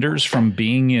genders from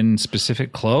being in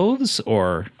specific clothes?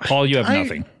 Or, Paul, you have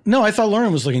nothing. No, I thought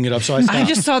Lauren was looking it up, so I stopped. I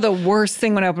just saw the worst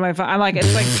thing when I opened my phone. I'm like,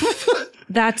 it's like,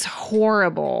 that's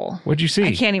horrible. What'd you see?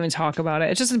 I can't even talk about it.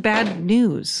 It's just bad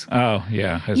news. Oh,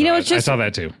 yeah. You know, it's I just- saw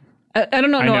that too. I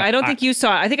don't know. I No, know. I don't think you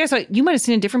saw it. I think I saw it. You might have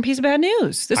seen a different piece of bad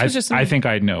news. This was just. I think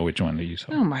I know which one that you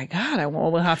saw. Oh my God!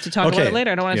 We'll have to talk about Okay. it later.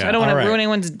 I don't want to. Yeah. I don't want to All right. ruin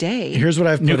anyone's day. Here's what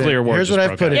I've put Nuclear in. war Here's just what I've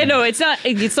broke put out. Yeah, in. no, it's not.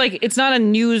 It's like it's not a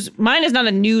news. Mine is not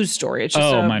a news story. It's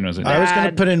just. Mine was a I was going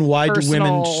to put in why do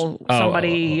women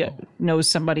Somebody knows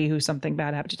somebody who something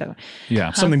bad happened to.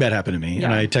 Yeah. something bad happened to me,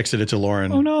 and Yeah. I texted it to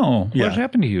Lauren. Oh, no. Yeah. What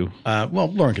happened to you?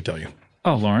 Well, Lauren could tell you.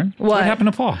 Oh, Lauren. What?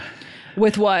 happened to Paul?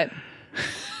 With what?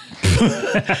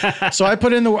 So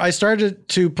I started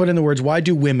to put in the words, why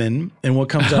do women? And what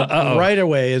comes up right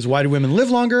away is why do women live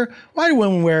longer? Why do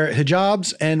women wear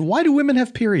hijabs? And why do women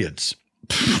have periods?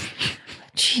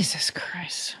 Jesus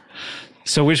Christ!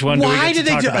 So which one do we Why get do to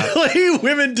they talk about? like,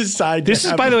 women decide This to is,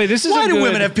 have- by the way, this is why a do good-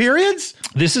 women have periods?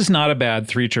 This is not a bad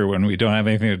feature when we don't have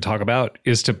anything to talk about,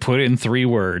 is to put in 3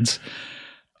 words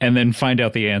and then find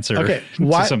out the answer Okay,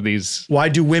 to some of these. Why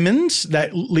do women's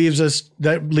that leads us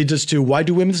to why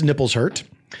do women's nipples hurt?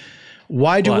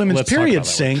 Why do women's let's talk about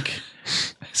periods that one. sink?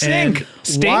 Stink. And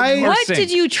Stink why- or What sink?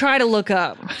 did you try to look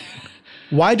up?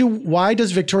 Why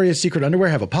does Victoria's Secret underwear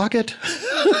have a pocket?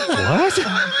 What?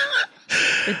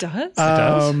 It does. It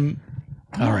does?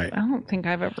 All right. I don't think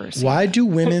I've ever seen. Why do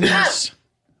women's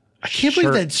I can't believe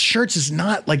Shirt. that shirts is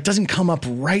not like doesn't come up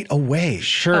right away. Oh,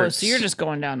 Shirts. so you're just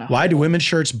going down. Why do women's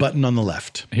shirts button on the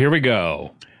left? Here we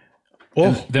go.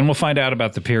 Oh, Then we'll find out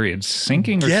about the periods.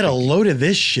 Sinking or get a sinking? load of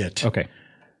this shit. Okay.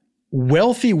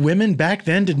 Wealthy women back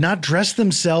then did not dress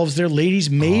themselves. Their ladies'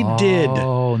 maid did.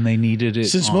 Oh, and they needed it.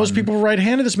 Since most people were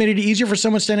right-handed, this made it easier for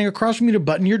someone standing across from you to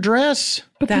button your dress.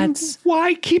 That's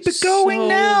Why keep it going so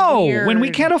now when we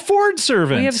weird. can't afford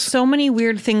servants? we have so many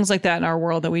weird things like that in our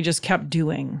world that we just kept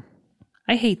doing.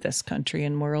 I hate this country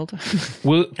and world.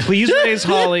 Will please raise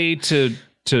Holly to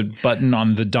button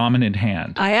on the dominant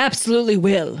hand. I absolutely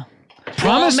will.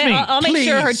 Promise me. I'll make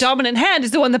sure her please. dominant hand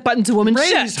is the one that buttons a woman's Raise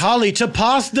shirt. Holly to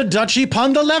pass the duchy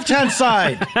upon the left-hand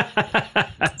side.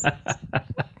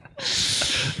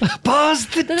 Pause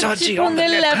the Touchy on the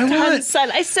left-hand side.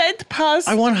 I said pause.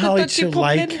 I want the Holly touchy to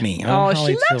pumpkin. like me. I Oh, want she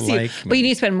Holly to loves you. like me. But you need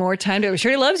to spend more time to her.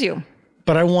 She loves you.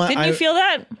 But I want. Didn't you feel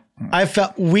that? I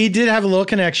felt we did have a little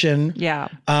connection. Yeah.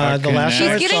 The last time I She's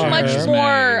saw getting much her.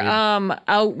 more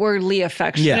outwardly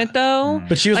affectionate, though.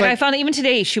 But she was I like- found that even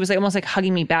today, she was like almost like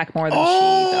hugging me back more than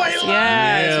Oh, she I does. love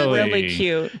Yeah, it's Really? really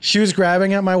cute. She was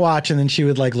grabbing at my watch and then she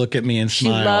would like look at me and She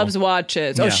smile. loves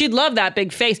watches. Yeah. Oh, she'd love that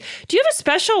big face. Do you have a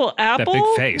special That Apple big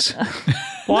face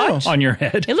watch? on your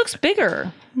head. It looks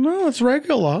bigger. No, it's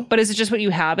regular. But is it just what you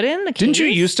have it in? The case? Didn't you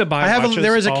used to buy I have. watches?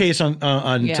 There is a Paul? case on Yeah,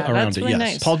 around that's it. really Yes.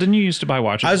 nice. Paul, didn't you used to buy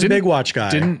watches? I was a big watch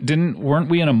guy. Weren't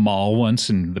we in a mall once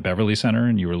in the Beverly Center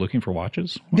and you were looking for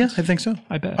watches? Yeah, I think so.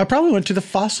 I bet. I probably went to the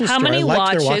fossil How store. many I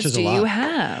liked their watches watches do a lot. you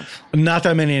have? Not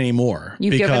that many anymore.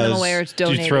 You've because given them away or Did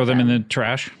donated you throw them in the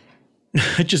trash?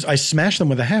 I smashed them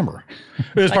with a hammer.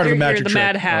 It was part of the You're magic the trick.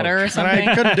 Mad Hatter or And something.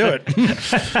 I couldn't do it.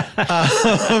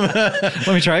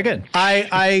 Let me try again.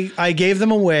 I gave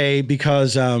them away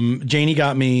because Janie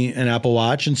got me an Apple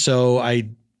Watch, and so I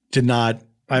did not.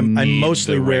 I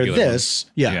mostly the wear regular this.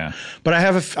 Yeah. But I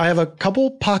have a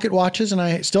couple pocket watches, and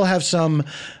I still have some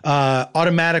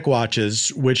automatic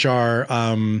watches, which are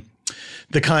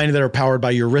the kind that are powered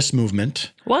by your wrist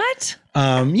movement. What?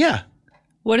 Yeah.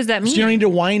 What does that mean? So you don't need to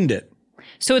wind it.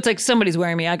 So it's like somebody's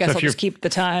wearing me. I guess I'll just keep the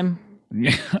time.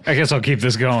 I guess I'll keep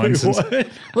this going.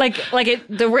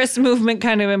 The wrist movement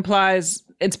kind of implies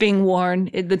it's being worn.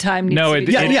 The time needs to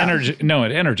be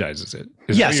it energizes it.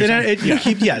 Yes,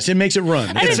 it makes it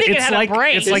run. I didn't think it had a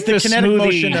brain. It's like the kinetic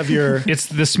motion of your. It's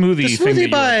the smoothie thing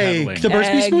that bike, the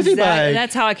Burst Me smoothie bike.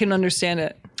 That's how I can understand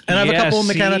it. And I have a couple of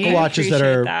mechanical watches that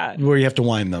are where you have to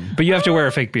wind them. But you have to wear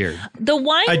a fake beard. The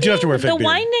winding, I do have to wear a fake beard. The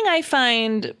winding I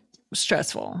find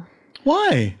stressful.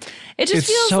 Why? It just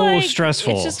feels so like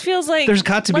stressful. It just feels like there's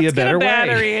got to be a better way.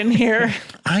 Battery in here.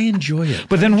 I enjoy it.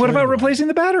 But then what about replacing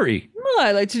the battery?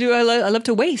 Well, I love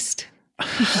to waste.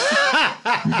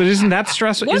 But isn't that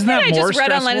stressful? Isn't that more stressful? I just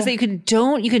read online is that you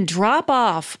can drop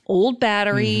off old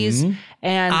batteries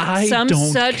and some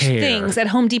such things at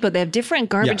Home Depot. They have different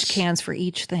garbage cans for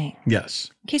each thing.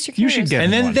 Yes. In case you're curious. You should get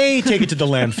and then one. they take it to the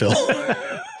landfill.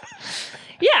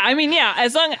 Yeah,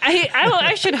 as long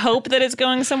I should hope that it's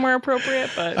going somewhere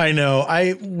appropriate, but I know.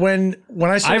 When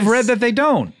I saw I've read that they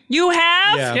don't. You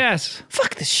have? Yeah. Yes.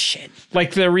 Fuck this shit.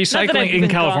 Like the recycling in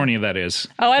California, that is.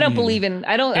 Oh, I don't believe in.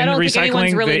 I don't think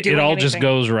anyone's really doing it all anything. just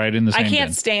goes right in the same. I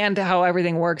can't stand how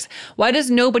everything works. Why does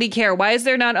nobody care? Why is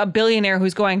there not a billionaire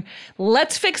who's going,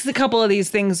 let's fix a couple of these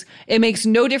things. It makes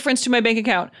no difference to my bank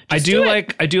account. I do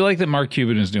like that Mark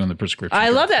Cuban is doing the prescription. I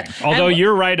love that. Although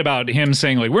you're right about him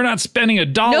saying like we're not spending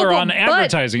 $1 on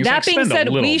advertising. That being said,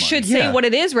 we should say what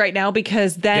it is right now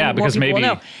because then more people will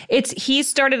know. He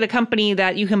started a company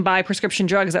that you can buy prescription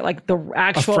drugs at like the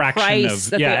actual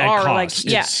price that they are.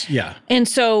 Cost. And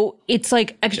so it's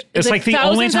like it's like the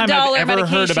only time I've ever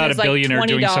heard about a billionaire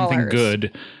doing something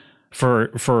good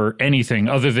for anything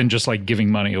other than just like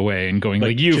giving money away and going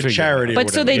like you figure charity.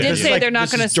 But so they did say they're not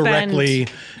going to spend directly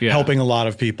helping a lot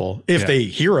of if they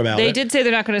hear about it. They did say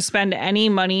they're not going to spend any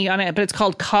money on it, but it's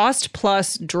called Cost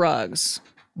Plus Drugs.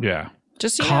 Yeah.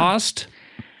 Just Cost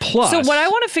Plus. So what I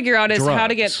want to figure out is how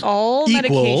to get all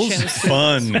medications.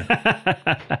 Fun.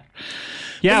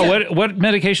 Yeah, what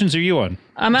medications are you on?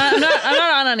 I'm not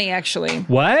on any actually.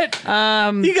 What?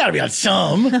 You got to be on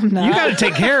some. You got to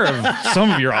take care of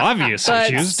some of your obvious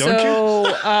issues, don't you?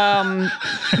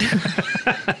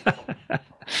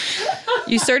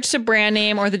 You search the brand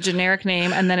name or the generic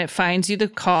name, and then it finds you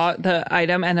the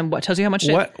item, and then what tells you how much.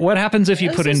 What happens if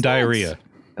you put in diarrhea?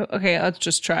 Okay, let's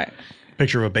just try it.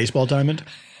 Picture of a baseball diamond.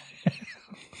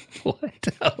 What?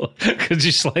 Because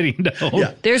you're sliding down.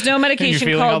 Yeah. There's no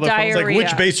medication called diarrhea. Like,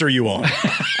 which base are you on?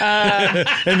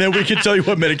 And then we can tell you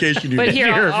what medication you need. But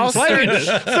here, I'll search.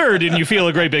 Third, and you feel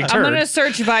a great big turd. I'm going to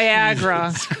search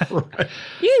Viagra.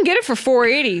 You can get it for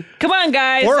 $480. Come on,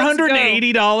 guys.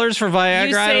 $480 for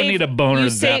Viagra? I don't need a boner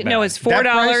that bad. No, it's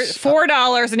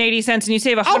 $4.80, and you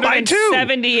save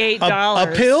 $178. A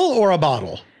pill or a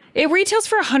bottle? It retails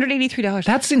for $183.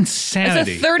 That's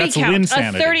insanity. It's a 30 That's count.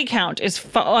 Insanity. A 30 count is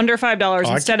under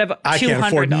 $5 instead of $200. I can't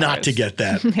afford not to get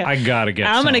that. I gotta get.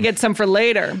 I'm gonna get some for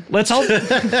later. Let's all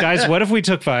guys. What if we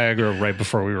took Viagra right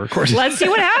before we recorded? Let's see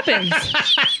what happens.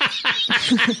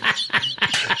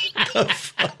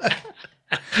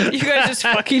 You guys just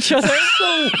fuck each other.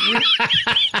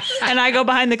 And I go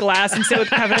behind the glass and sit with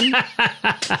Kevin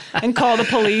and call the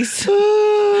police.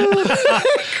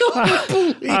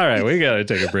 All right, we gotta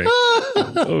take a break.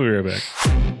 We'll be right back.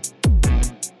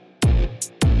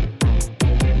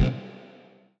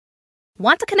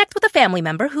 Want to connect with a family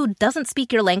member who doesn't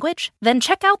speak your language? Then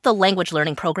check out the language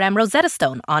learning program Rosetta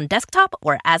Stone on desktop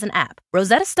or as an app.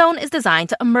 Rosetta Stone is designed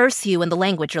to immerse you in the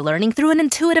language you're learning through an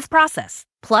intuitive process.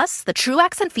 Plus, the True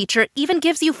Accent feature even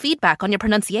gives you feedback on your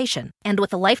pronunciation. And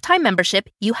with a lifetime membership,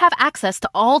 you have access to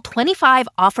all 25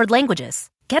 offered languages.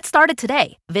 Get started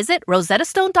today. Visit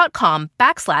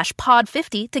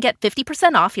rosettastone.com/pod50 to get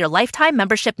 50% off your lifetime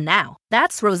membership now.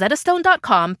 That's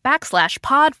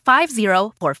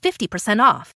rosettastone.com/pod50 for 50%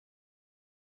 off.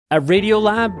 At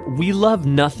Radiolab, we love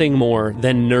nothing more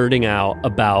than nerding out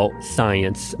about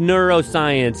science,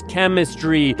 neuroscience,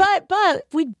 chemistry. But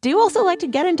we do also like to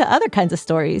get into other kinds of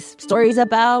stories. Stories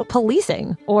about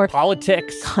policing or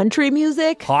politics, country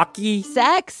music, hockey,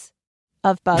 sex,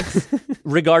 of bugs.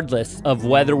 Regardless of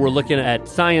whether we're looking at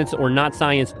science or not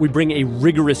science, we bring a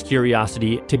rigorous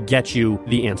curiosity to get you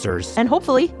the answers. And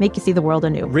hopefully make you see the world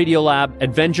anew. Radiolab,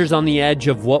 adventures on the edge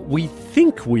of what we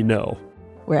think we know.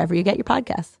 Wherever you get your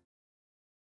podcasts.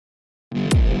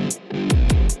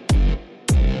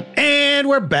 And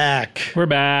we're back. We're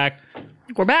back.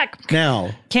 We're back.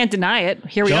 Now. Can't deny it.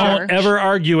 Here we are. Don't ever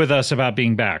argue with us about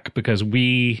being back because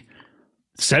we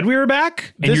said we were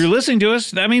back and you're listening to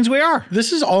us. That means we are.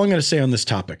 This is all I'm going to say on this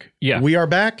topic. Yeah. We are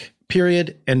back,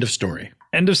 period, end of story.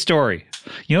 End of story.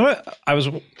 You know what?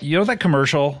 You know that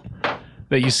commercial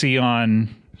that you see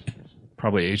on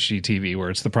probably HGTV where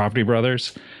it's the Property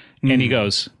Brothers? And he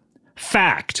goes,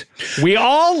 fact. We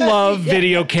all love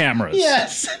video cameras.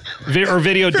 Yes. Or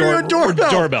video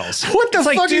doorbells. What the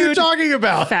fuck are you talking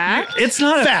about? Fact? It's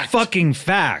not Fact. a fucking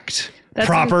fact. That's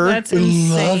Proper. That's insane.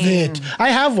 Love it. I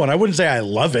have one. I wouldn't say I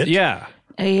love it. Yeah.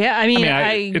 Yeah, I mean,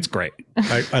 it's great.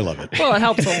 I love it. well, it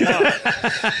helps a lot.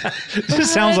 It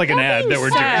just sounds like an ad that we're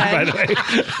doing, by the way.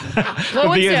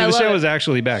 Well, The show is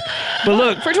actually back. But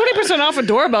look, for 20% off a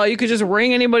doorbell, you could just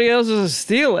ring anybody else's and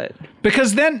steal it.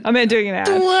 because then I'm doing an ad.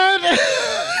 What?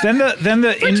 then the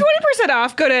For 20%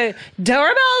 off, go to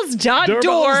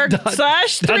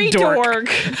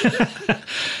doorbells.dork/3dork.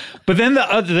 But then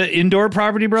the indoor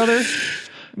property brother.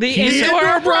 The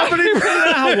indoor property.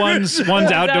 How one's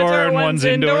outdoor and one's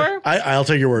indoor. I'll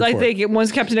take your word for it.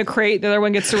 One's kept in a crate, the other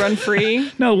one gets to run free.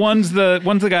 No, one's the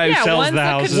guy who sells one's the the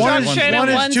houses. construction One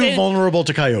is one's too in- vulnerable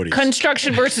to coyotes.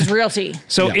 Construction versus realty.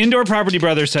 So indoor property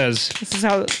brother says This is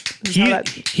how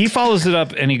he follows it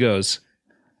up and he goes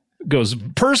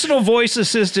personal voice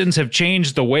assistants have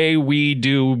changed the way we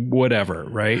do whatever,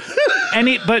 right?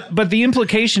 And but the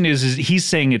implication is he's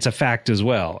saying it's a fact as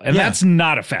well, and that's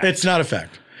not a fact. It's not a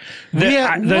fact.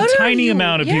 The tiny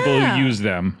amount of people who use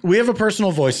them. We have a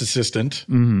personal voice assistant,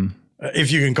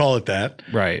 if you can call it that.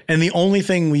 Right. And the only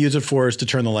thing we use it for is to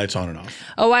turn the lights on and off.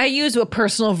 Oh, I use a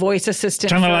personal voice assistant.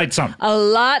 Turn the for lights on. A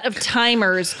lot of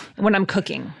timers when I'm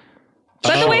cooking.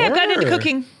 By the way, I've gotten into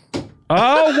cooking.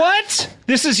 Oh, what?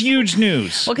 This is huge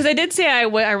news. Well, because I did say I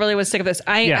really was sick of this.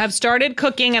 I have started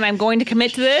cooking and I'm going to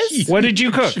commit to this. What did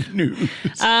you cook?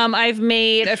 I've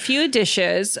made a few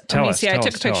dishes. Tell Let me us, see. I tell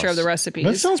took us, a picture tell of the us. recipes.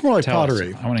 That sounds more like Tell us.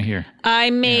 pottery. I want to hear.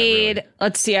 I made,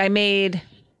 I made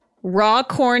raw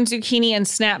corn, zucchini, and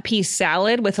snap pea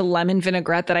salad with a lemon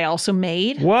vinaigrette that I also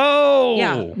made. Whoa.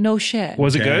 Yeah, no shit.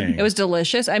 Was it good? It was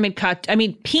delicious. I made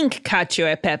pink cacio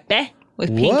e pepe with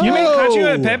pink. Whoa. You made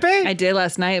cacio e pepe? I did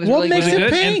last night. It was What really makes good.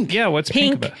 it Good? pink? And, what's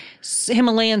pink about?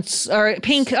 Himalayan or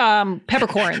pink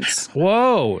peppercorns.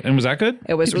 Whoa. And was that good?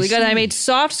 It was really good. I made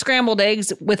soft scrambled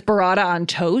eggs with burrata on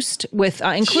toast, with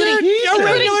including You're a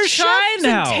regular chef chives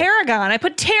now. and tarragon. I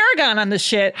put tarragon on the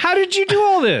shit. How did you do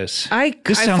all this?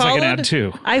 This sounds like an ad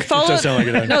too. I followed. does sound like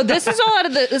an ad. No, this is all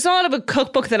out of a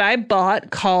cookbook that I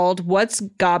bought called "What's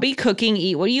Gabi Cooking?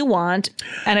 Eat What You Want,"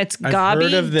 and it's heard of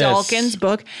Gabi this. Dalkin's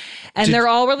book. And they're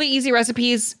all really easy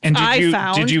recipes. And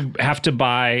found. did you have to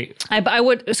buy? I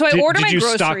would. So I order my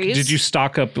groceries. Did you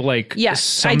stock up like? Yes,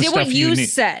 some I did what stuff you need?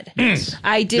 said.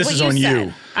 I did This what is you on said.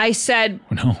 you. I said.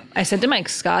 No. I said to Mike,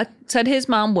 Scott said his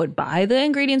mom would buy the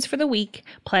ingredients for the week,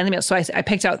 plan the meal. So I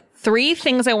picked out 3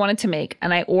 things I wanted to make,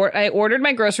 and I ordered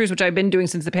my groceries, which I've been doing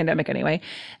since the pandemic anyway,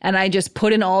 and I just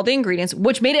put in all the ingredients,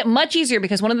 which made it much easier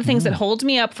because one of the things that holds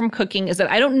me up from cooking is that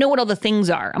I don't know what all the things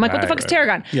are. I'm like, what the fuck is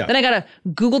tarragon? Yeah. Then I gotta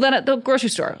Google that at the grocery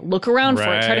store, look around for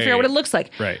it, try to figure out what it looks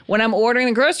like. Right. When I'm ordering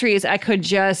the groceries, I could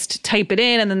just type it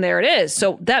in and then there it is.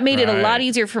 So that made it a lot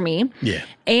easier for me. Yeah.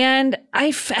 And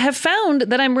I have found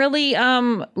that I'm really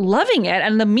loving it.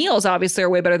 And the meals obviously are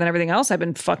way better than everything else I've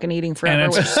been fucking eating forever,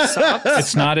 And which sucks.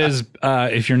 It's not as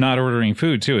if you're not ordering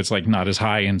food too. It's like not as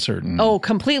high in certain. Oh,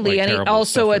 completely. like, And it terrible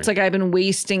also, stuff it's like I've been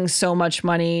wasting so much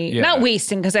money. Yeah. Not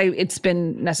wasting because it's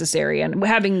been necessary. And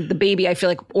having the baby, I feel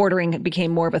like ordering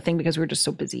became more of a thing because we were just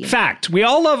so busy. Fact. We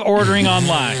all love ordering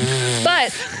online.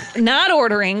 But not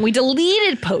ordering, we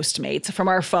deleted Postmates from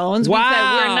our phones. We said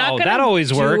we're not Wow. gonna That always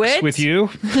do works it. with you.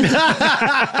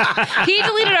 He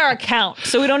deleted our account,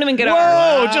 so we don't even get our.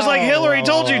 Oh, just like Hillary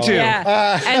told you to.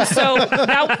 Yeah, and so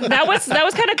that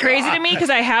was kind of crazy to me because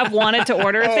I have wanted to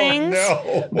order things,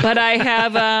 but I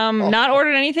have not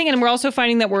ordered anything, and we're also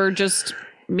finding that we're just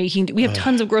we have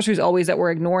tons of groceries always that we're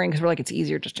ignoring because we're like it's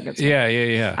easier just to get stuff.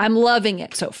 Yeah. I'm loving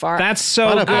it so far. That's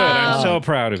so good. I'm so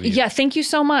proud of you. Yeah, thank you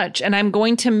so much. And I'm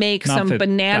going to make Not some that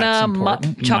banana that's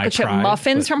important in my chocolate chip pride,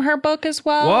 muffins but- from her book as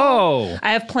well. Whoa.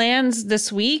 I have plans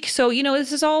this week, so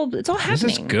it's all happening. This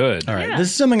is good. All right. This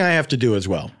is something I have to do as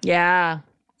well. Yeah.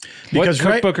 What Because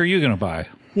cookbook are you going to buy?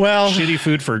 Well, Shitty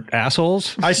food for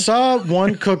assholes? I saw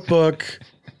one cookbook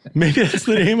Maybe that's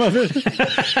the name of it.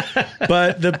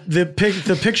 But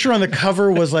the picture on the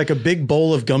cover was like a big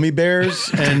bowl of gummy bears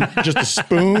and just a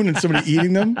spoon and somebody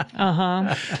eating them.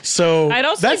 So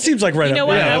that seems like right. You know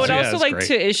what? Yeah, I would also like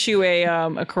to issue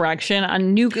a correction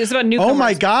on It's about newcomers. Oh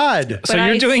my God! So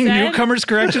you're doing newcomers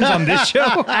corrections on this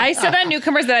show? I said on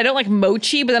newcomers that I don't like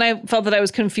mochi, but then I felt that I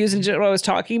was confused in what I was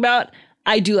talking about.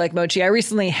 I do like mochi. I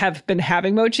recently have been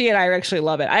having mochi, and I actually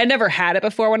love it. I had never had it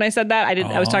before when I said that.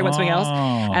 I was talking about something else,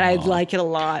 and I like it a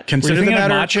lot. Consider the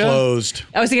matter closed.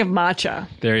 I was thinking of matcha.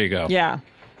 There you go. Yeah.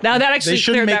 Now that actually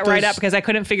cleared that right up because I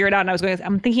couldn't figure it out, and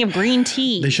I'm thinking of green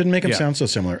tea. They shouldn't make them sound so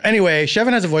similar. Anyway,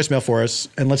 Shevin has a voicemail for us,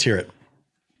 and let's hear it.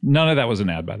 None of that was an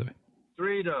ad, by the way.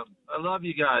 Freedom. I love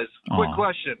you guys. Quick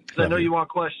question, because I know you want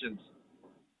questions.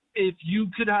 If you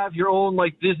could have your own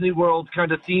like Disney World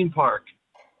kind of theme park,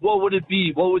 what would it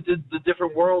be? What would the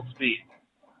different worlds be?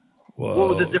 Whoa. What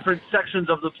would the different sections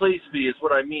of the place be is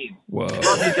what I mean. Whoa.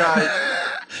 Love you guys.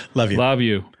 Love you. Love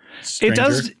you. Stranger.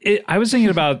 I was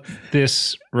thinking about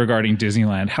this regarding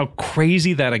Disneyland, how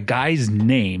crazy that a guy's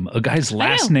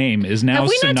last name is now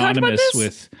synonymous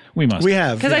with, we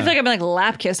have. Because I feel like I've been like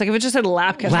Lapkiss. Like if it just said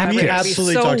Lapkiss, we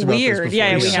absolutely talked about weird. This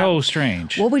before. We have. So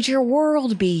strange. What would your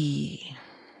world be?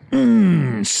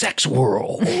 Sex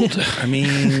world. I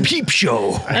mean, peep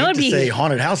show. I hate to say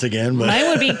haunted house again, but mine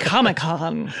would be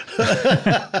Comic-Con.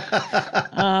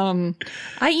 I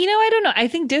don't know. I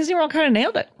think Disney World kind of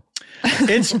nailed it.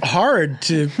 It's hard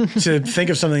to think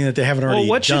of something that they haven't already done. Well,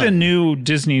 what should a new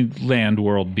Disneyland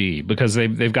world be? Because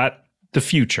they've got the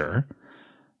future.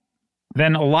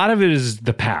 Then a lot of it is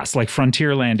the past. Like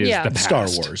Frontierland is the past. Star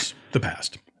Wars, the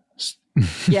past.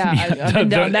 Yeah, I've been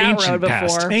down that road before.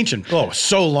 Past. Ancient. Oh,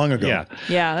 so long ago.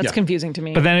 Yeah, that's confusing to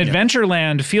me. But then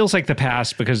Adventureland feels like the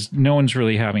past because no one's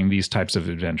really having these types of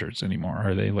adventures anymore.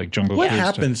 Are they like Jungle Cruise? What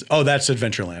happens? Oh, that's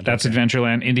Adventureland. That's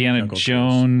Adventureland. Indiana Jungle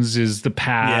Jones is the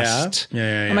past.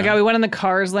 Yeah. Oh my God, we went on the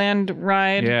Cars Land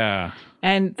ride. Yeah.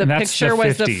 And the picture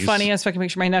was the 50s. funniest fucking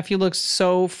picture. My nephew looks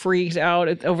so freaked out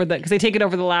because they take it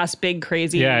over the last big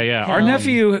crazy. Yeah. Our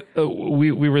nephew,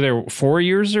 we were there 4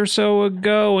 years or so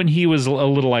ago, and he was a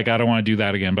little like, I don't want to do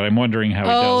that again. But I'm wondering how he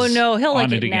does. Oh no, he'll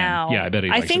like it it now. Yeah, I bet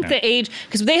he. I think the age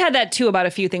because they had that too about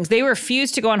a few things. They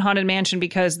refused to go on Haunted Mansion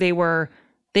because they were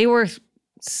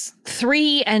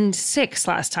 3 and 6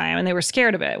 last time, and they were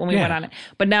scared of it when we went on it.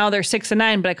 But now they're 6 and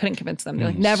 9. But I couldn't convince them. They're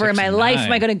like, never in my life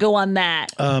am I going to go on that.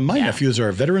 My nephews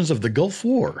are veterans of the Gulf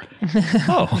War.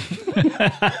 Oh,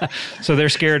 so they're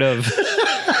scared of.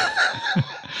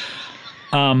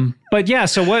 But yeah,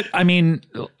 so what? I mean,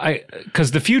 because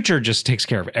the future just takes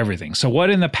care of everything. So what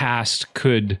in the past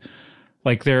could,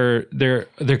 like, there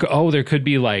could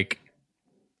be like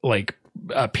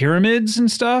pyramids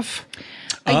and stuff.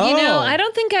 I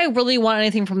don't think I really want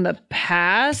anything from the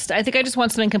past. I think I just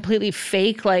want something completely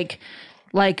fake, like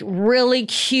really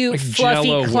cute, fluffy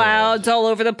Jello clouds all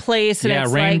over the place. And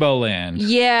it's Rainbow Land.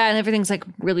 Yeah, and everything's like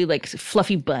really like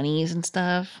fluffy bunnies and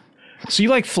stuff. So you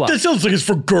like fluff? That sounds like it's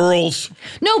for girls.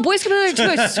 No, boys can be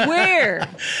there too, I swear.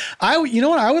 You know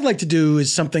what I would like to do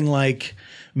is something like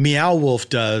Meow Wolf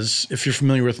does, if you're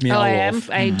familiar with Meow Wolf.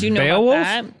 I do know Beowulf?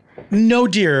 about that. No,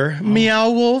 dear.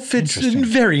 Meow Wolf. It's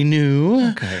very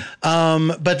new. Okay.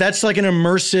 But that's like an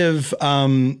immersive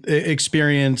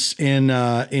experience in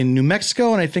New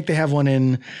Mexico, and I think they have one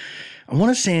I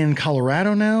want to say in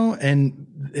Colorado now, and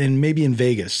maybe in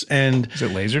Vegas. And is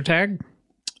it laser tag?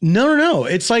 No.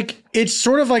 It's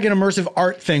sort of like an immersive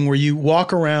art thing where you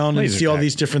walk around and see all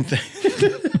these different things.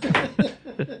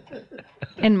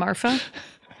 In Marfa?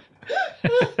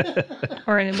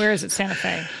 Or where is it? Santa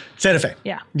Fe? Santa Fe.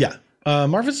 Yeah. Yeah.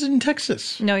 Marfa's in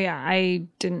Texas. No, yeah. I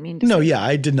didn't mean to No, yeah.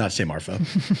 I did not say Marfa.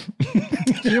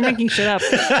 You're making shit up.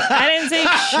 I didn't say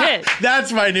shit.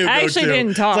 That's my new go-to. I actually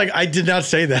didn't talk. It's like, I did not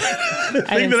say that. The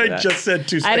thing that I just said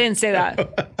 2 seconds I didn't say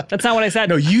that. That's not what I said.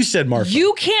 No, you said Marfa.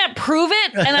 You can't prove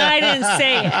it, and I didn't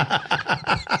say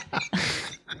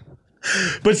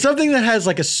it. But something that has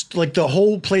like the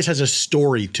whole place has a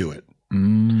story to it.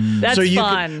 That's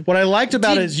fun. What I liked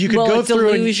about it is you could go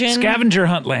through Delusion. Scavenger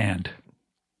Hunt Land.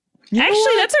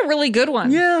 Actually, that's a really good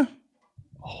one. Yeah.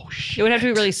 Oh shit! It would have to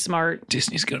be really smart.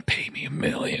 Disney's gonna pay me $1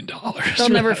 million. They'll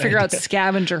never figure out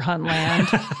Scavenger Hunt Land.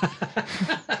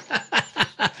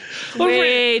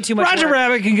 Way too much. Roger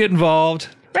Rabbit can get involved.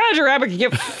 Roger Rabbit can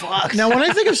get fucked. Now, when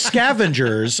I think of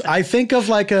scavengers, I think of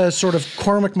like a sort of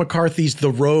Cormac McCarthy's The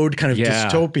Road kind of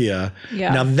dystopia.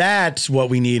 Yeah. Now, that's what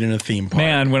we need in a theme park.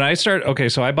 Man, when I so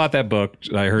I bought that book.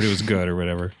 I heard it was good or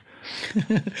whatever.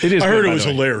 It is. I heard good, it was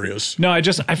hilarious. No, I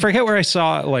forget where I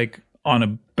saw it, like on a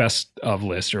best of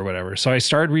list or whatever. So I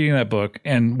started reading that book,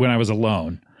 and when I was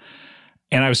alone,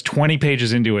 And I was 20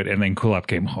 pages into it, and then Kulap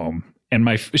came home. And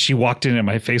she walked in and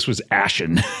my face was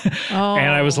ashen. Oh.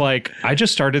 And I was like, I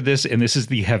just started this and this is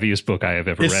the heaviest book I have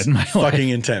ever read in my life. Fucking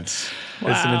intense.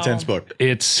 Wow. It's an intense book.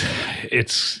 It's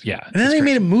yeah. And then they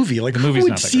made a movie. Like, who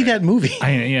would see that movie?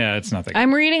 Yeah, it's nothing.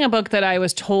 I'm reading a book that I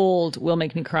was told will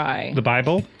make me cry. The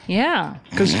Bible? Yeah.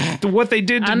 Because what they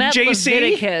did to JC?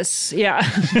 Leviticus. Yeah.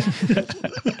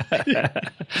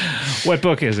 What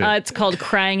book is it? It's called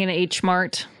Crying in H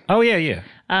Mart. Oh, yeah.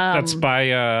 That's by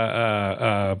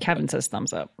Kevin says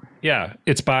thumbs up. Yeah,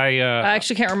 it's by I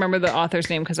actually can't remember the author's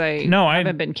name because I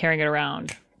haven't been carrying it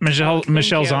around. Michelle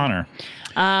Zauner.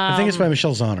 I think it's by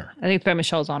Michelle Zauner. I think it's by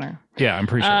Michelle Zauner. Yeah, I'm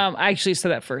pretty sure. I actually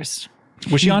said that first.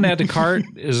 Was she on Add to Cart?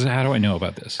 How do I know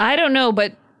about this? I don't know,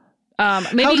 but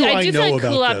maybe I do feel like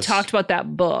Kulap talked about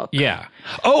that book. Yeah.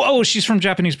 Oh, she's from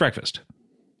Japanese Breakfast.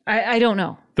 I don't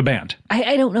know. The band.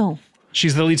 I don't know.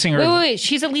 She's the lead singer. Wait.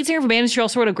 She's a lead singer of a band, and she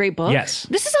also wrote a great book? Yes.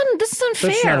 This is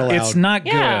unfair. It's not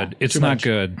good. It's not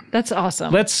good. That's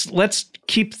awesome. Let's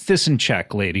keep this in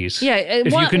check, ladies. Yeah.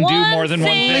 If you can do more than one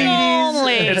thing.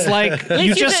 Only. It's like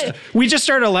we just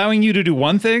started allowing you to do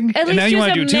one thing, and now you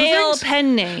want to do two things? At least use a male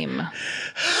pen name.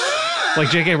 Like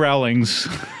J.K. Rowling's.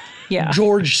 Yeah.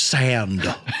 George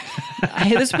Sand.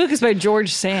 This book is by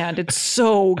George Sand. It's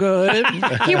so good.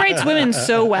 He writes women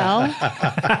so well.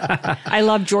 I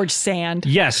love George Sand.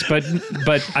 Yes, but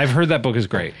I've heard that book is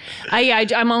great. I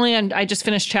just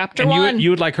finished chapter 1. You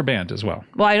would like her band as well.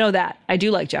 Well, I know that. I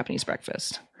do like Japanese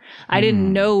Breakfast. I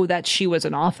didn't know that she was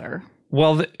an author.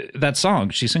 Well, that song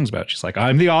she sings about, she's like,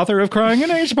 I'm the author of Crying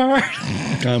in H Mart.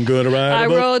 I'm going to write I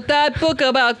wrote that book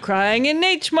about crying in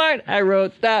H Mart. I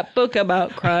wrote that book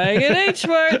about crying in H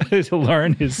Mart.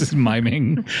 Lauren is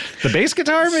miming the bass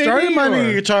guitar, maybe? Started miming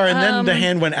the guitar, and then the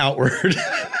hand went outward.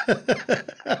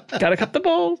 Gotta cut the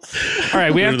bowls. All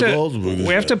right, we have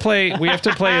to play a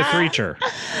threecher.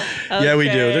 Okay. Yeah, we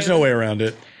do. There's no way around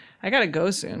it. I gotta go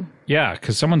soon. Yeah,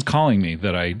 because someone's calling me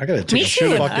that I gotta take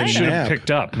a fucking should have picked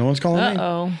up. No one's calling me.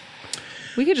 Uh-oh.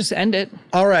 We could just end it.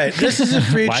 All right. This is a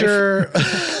feature.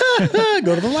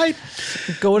 Go to the light.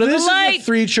 Go to the light. This is a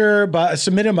feature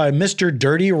submitted by Mr.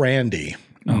 Dirty Randy.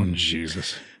 Oh,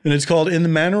 Jesus. And it's called In the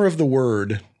Manner of the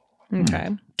Word. Okay.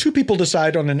 Two people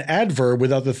decide on an adverb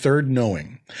without the third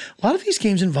knowing. A lot of these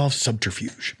games involve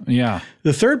subterfuge. Yeah.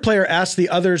 The third player asks the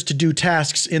others to do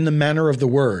tasks in the manner of the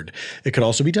word. It could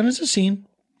also be done as a scene.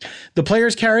 The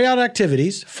players carry out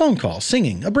activities, phone call,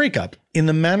 singing, a breakup, in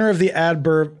the manner of the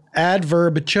adverb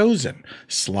chosen.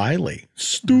 Slyly,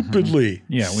 stupidly,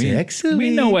 sexily.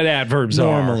 We know what adverbs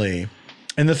normally.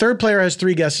 And the third player has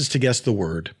 3 guesses to guess the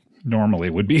word. Normally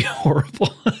would be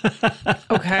horrible.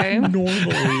 Okay.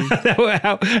 Normally.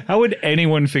 How would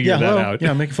anyone figure that out?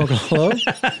 Yeah, make a phone call.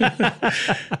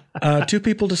 Hello? 2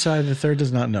 people decide, the third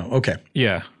does not know. Okay.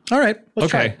 Yeah. All right.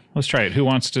 Let's try it. Let's try it. Who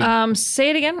wants to?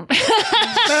 Say it again. Say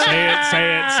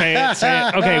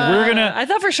it. Okay, we're gonna. I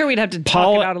thought for sure we'd have to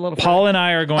talk it out a little. Paul and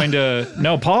I are going to.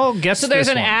 No, Paul gets. So there's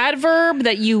this an one. adverb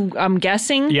that I'm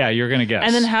guessing. Yeah, you're gonna guess.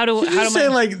 And then how do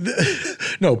I?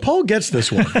 No, Paul gets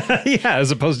this one. Yeah,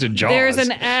 as opposed to Jaws. There's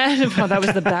an adverb. Oh, that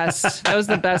was the best. That was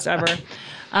the best ever.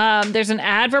 There's an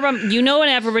adverb. You know an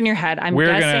adverb in your head. I'm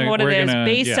guessing what it is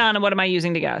based on what am I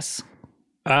using to guess?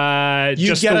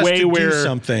 Just the way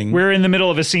we're in the middle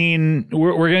of a scene.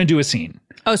 We're going to do a scene.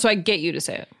 Oh, so I get you to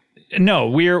say it. No,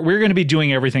 we're going to be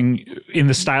doing everything in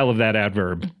the style of that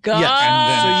adverb.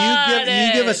 Yes. So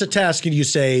you give us a task and you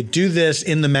say, do this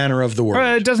in the manner of the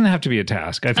word. It doesn't have to be a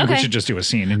task. I think we should just do a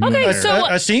scene. Okay, so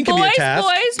a scene can be a task.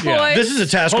 Boys. This is a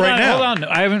task now. Hold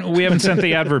on. We haven't sent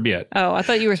the adverb yet. Oh, I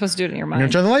thought you were supposed to do it in your mind. We're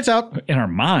going to turn the lights out. In our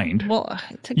mind? Well,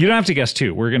 you don't have to guess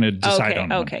 2. We're going to decide on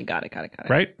one. Okay, got it.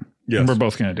 Right? Yes. And we're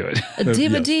both going to do it. I'm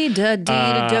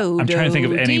trying to think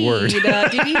of any word.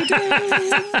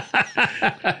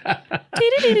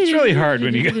 It's really hard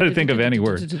when you got to think of any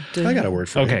word. I got a word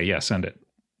for you. Okay, yeah, send it.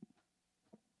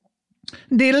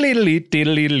 This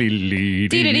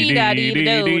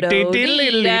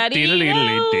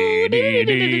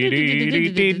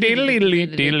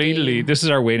is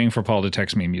our waiting for Paul to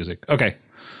text me music. Okay.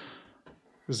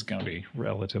 This is going to be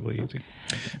relatively easy.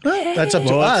 Well, that's up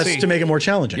to us to make it more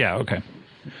challenging. Yeah, okay.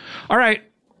 All right.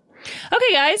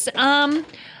 Okay, guys.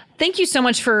 Thank you so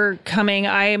much for coming.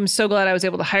 I am so glad I was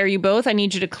able to hire you both. I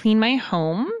need you to clean my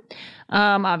home.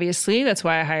 Obviously, that's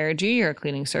why I hired you. You're a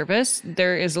cleaning service.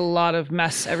 There is a lot of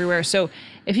mess everywhere. So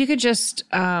if you could just,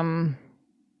 I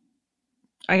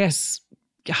guess,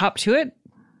 hop to it.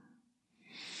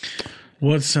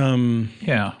 What's,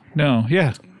 Yeah. No,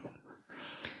 yeah.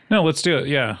 No, let's do it.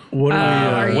 Yeah. What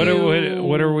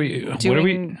are we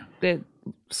doing it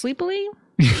sleepily?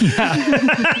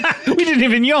 We didn't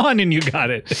even yawn and you got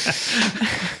it.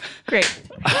 Great.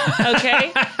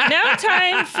 Okay. Now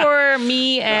time for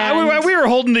me and... We were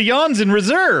holding the yawns in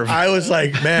reserve. I was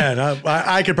like, man,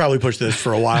 I could probably push this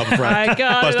for a while before I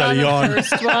got bust it out on a yawn. the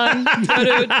first one.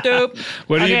 Doop.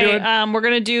 What are you doing? We're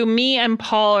going to do, me and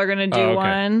Paul are going to do okay.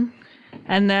 one.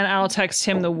 And then I'll text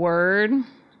him the word.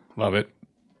 Love it.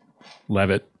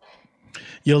 Levitt.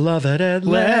 You'll love it at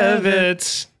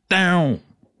Levitt's down.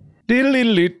 Okay,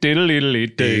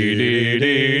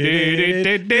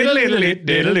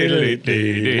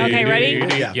 ready?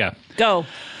 Yeah. Go.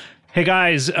 Hey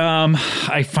guys,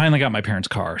 I finally got my parents'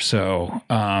 car, so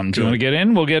do you want to get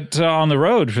in? We'll get on the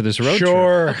road for this road trip.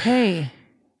 Sure. Okay.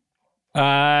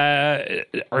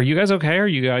 Are you guys okay? Are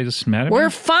you guys mad at me? We're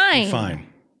fine. Fine.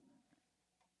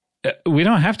 We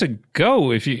don't have to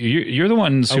go if you're the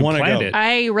ones who planned go. it.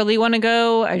 I really want to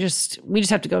go. We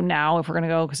just have to go now if we're going to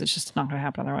go because it's just not going to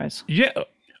happen otherwise. Yeah.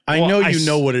 I know you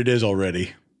know what it is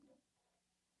already.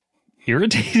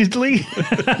 Irritatedly?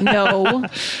 No.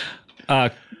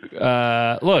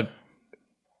 Look.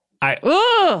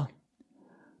 Ugh.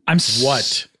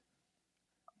 What?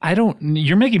 I don't.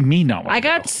 You're making me not want I to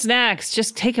got go. snacks.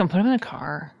 Just take them. Put them in the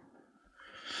car.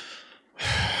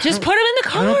 Just put them in the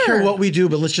car. I don't care what we do,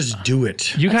 but let's just do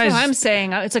it. You That's guys. what I'm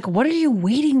saying. It's like, what are you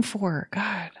waiting for?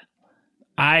 God.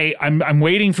 I'm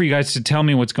waiting for you guys to tell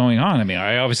me what's going on. I mean,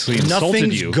 I obviously insulted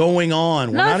Nothing's you. going on.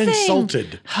 We're not Nothing.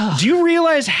 insulted. Do you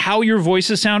realize how your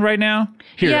voices sound right now?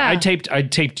 Here, Yeah. I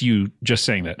taped you just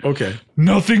saying that. Okay.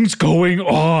 Nothing's going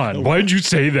on. Why'd you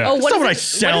say that? Oh, That's not what I does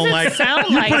sound it like. sound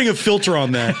You're like? putting a filter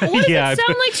on that. What does Yeah, it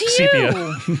sound like to you?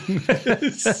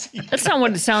 sepia. That's not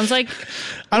what it sounds like.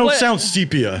 I don't What- sound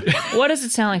sepia. What does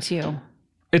it sound like to you?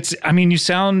 You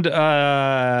sound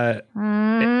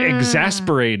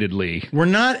exasperatedly. We're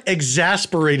not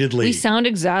exasperatedly. We sound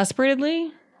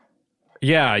exasperatedly?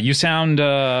 Yeah, you sound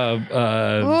Oh.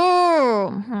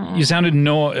 you sounded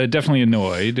definitely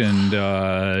annoyed, and you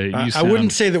I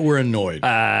wouldn't say that we're annoyed.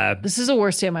 This is the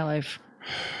worst day of my life.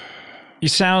 You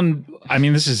sound. I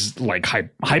mean, this is like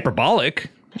hyperbolic.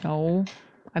 No.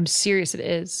 I'm serious, it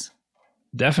is.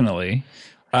 Definitely.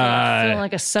 I'm feeling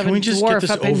like a seven we just get dwarf this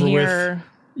up in over with? here.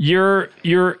 You're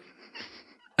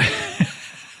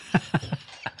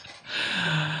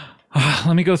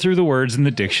let me go through the words in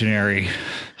the dictionary.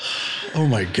 Oh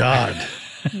my God.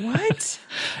 What?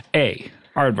 A.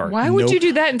 Aardvark. Why would Nope. you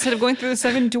do that instead of going through the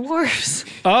seven dwarfs?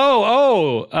 Who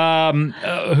are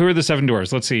the seven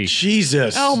dwarfs? Let's see.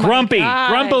 Jesus. Oh my Grumpy. God.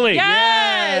 Grumpily.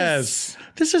 Yes.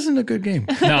 This isn't a good game.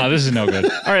 No, this is no good.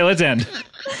 All right, let's end.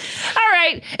 All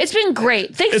right. It's been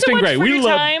great. Thanks It's so been much great. for your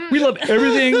time. We love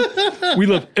everything. We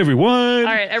love everyone. All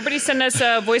right, everybody send us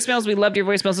voicemails. We loved your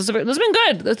voicemails. Those have been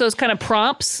good. Those kind of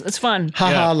prompts. It's fun.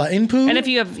 Haha la input. And if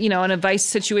you have, an advice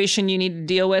situation you need to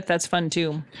deal with, that's fun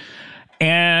too.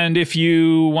 And if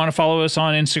you want to follow us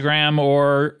on Instagram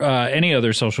or any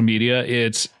other social media,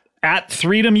 it's at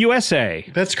Freedom USA.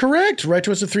 That's correct. Write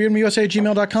to us at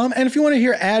 3musa@gmail.com. And if you want to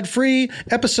hear ad-free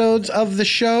episodes of the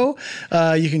show,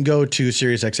 you can go to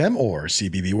SiriusXM or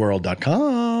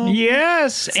cbbworld.com.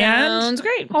 Yes. Sounds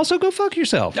great. Also, go fuck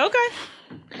yourself. Okay.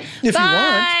 If Bye. you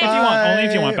want. If you want. Only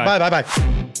if you want. Bye. Bye.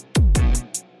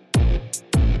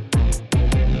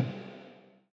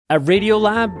 At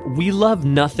Radiolab, we love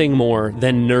nothing more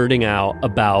than nerding out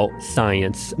about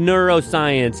science,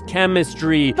 neuroscience,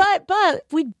 chemistry. But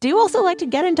we do also like to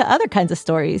get into other kinds of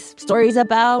stories. Stories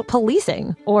about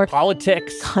policing or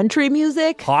Politics, country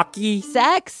music, hockey.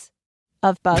 sex,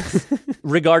 of bugs.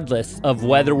 Regardless of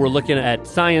whether we're looking at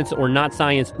science or not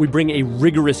science, we bring a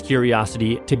rigorous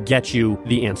curiosity to get you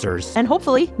the answers. And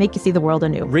hopefully make you see the world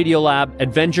anew. Radiolab,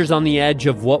 adventures on the edge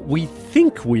of what we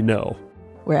think we know.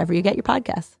 Wherever you get your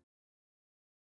podcasts.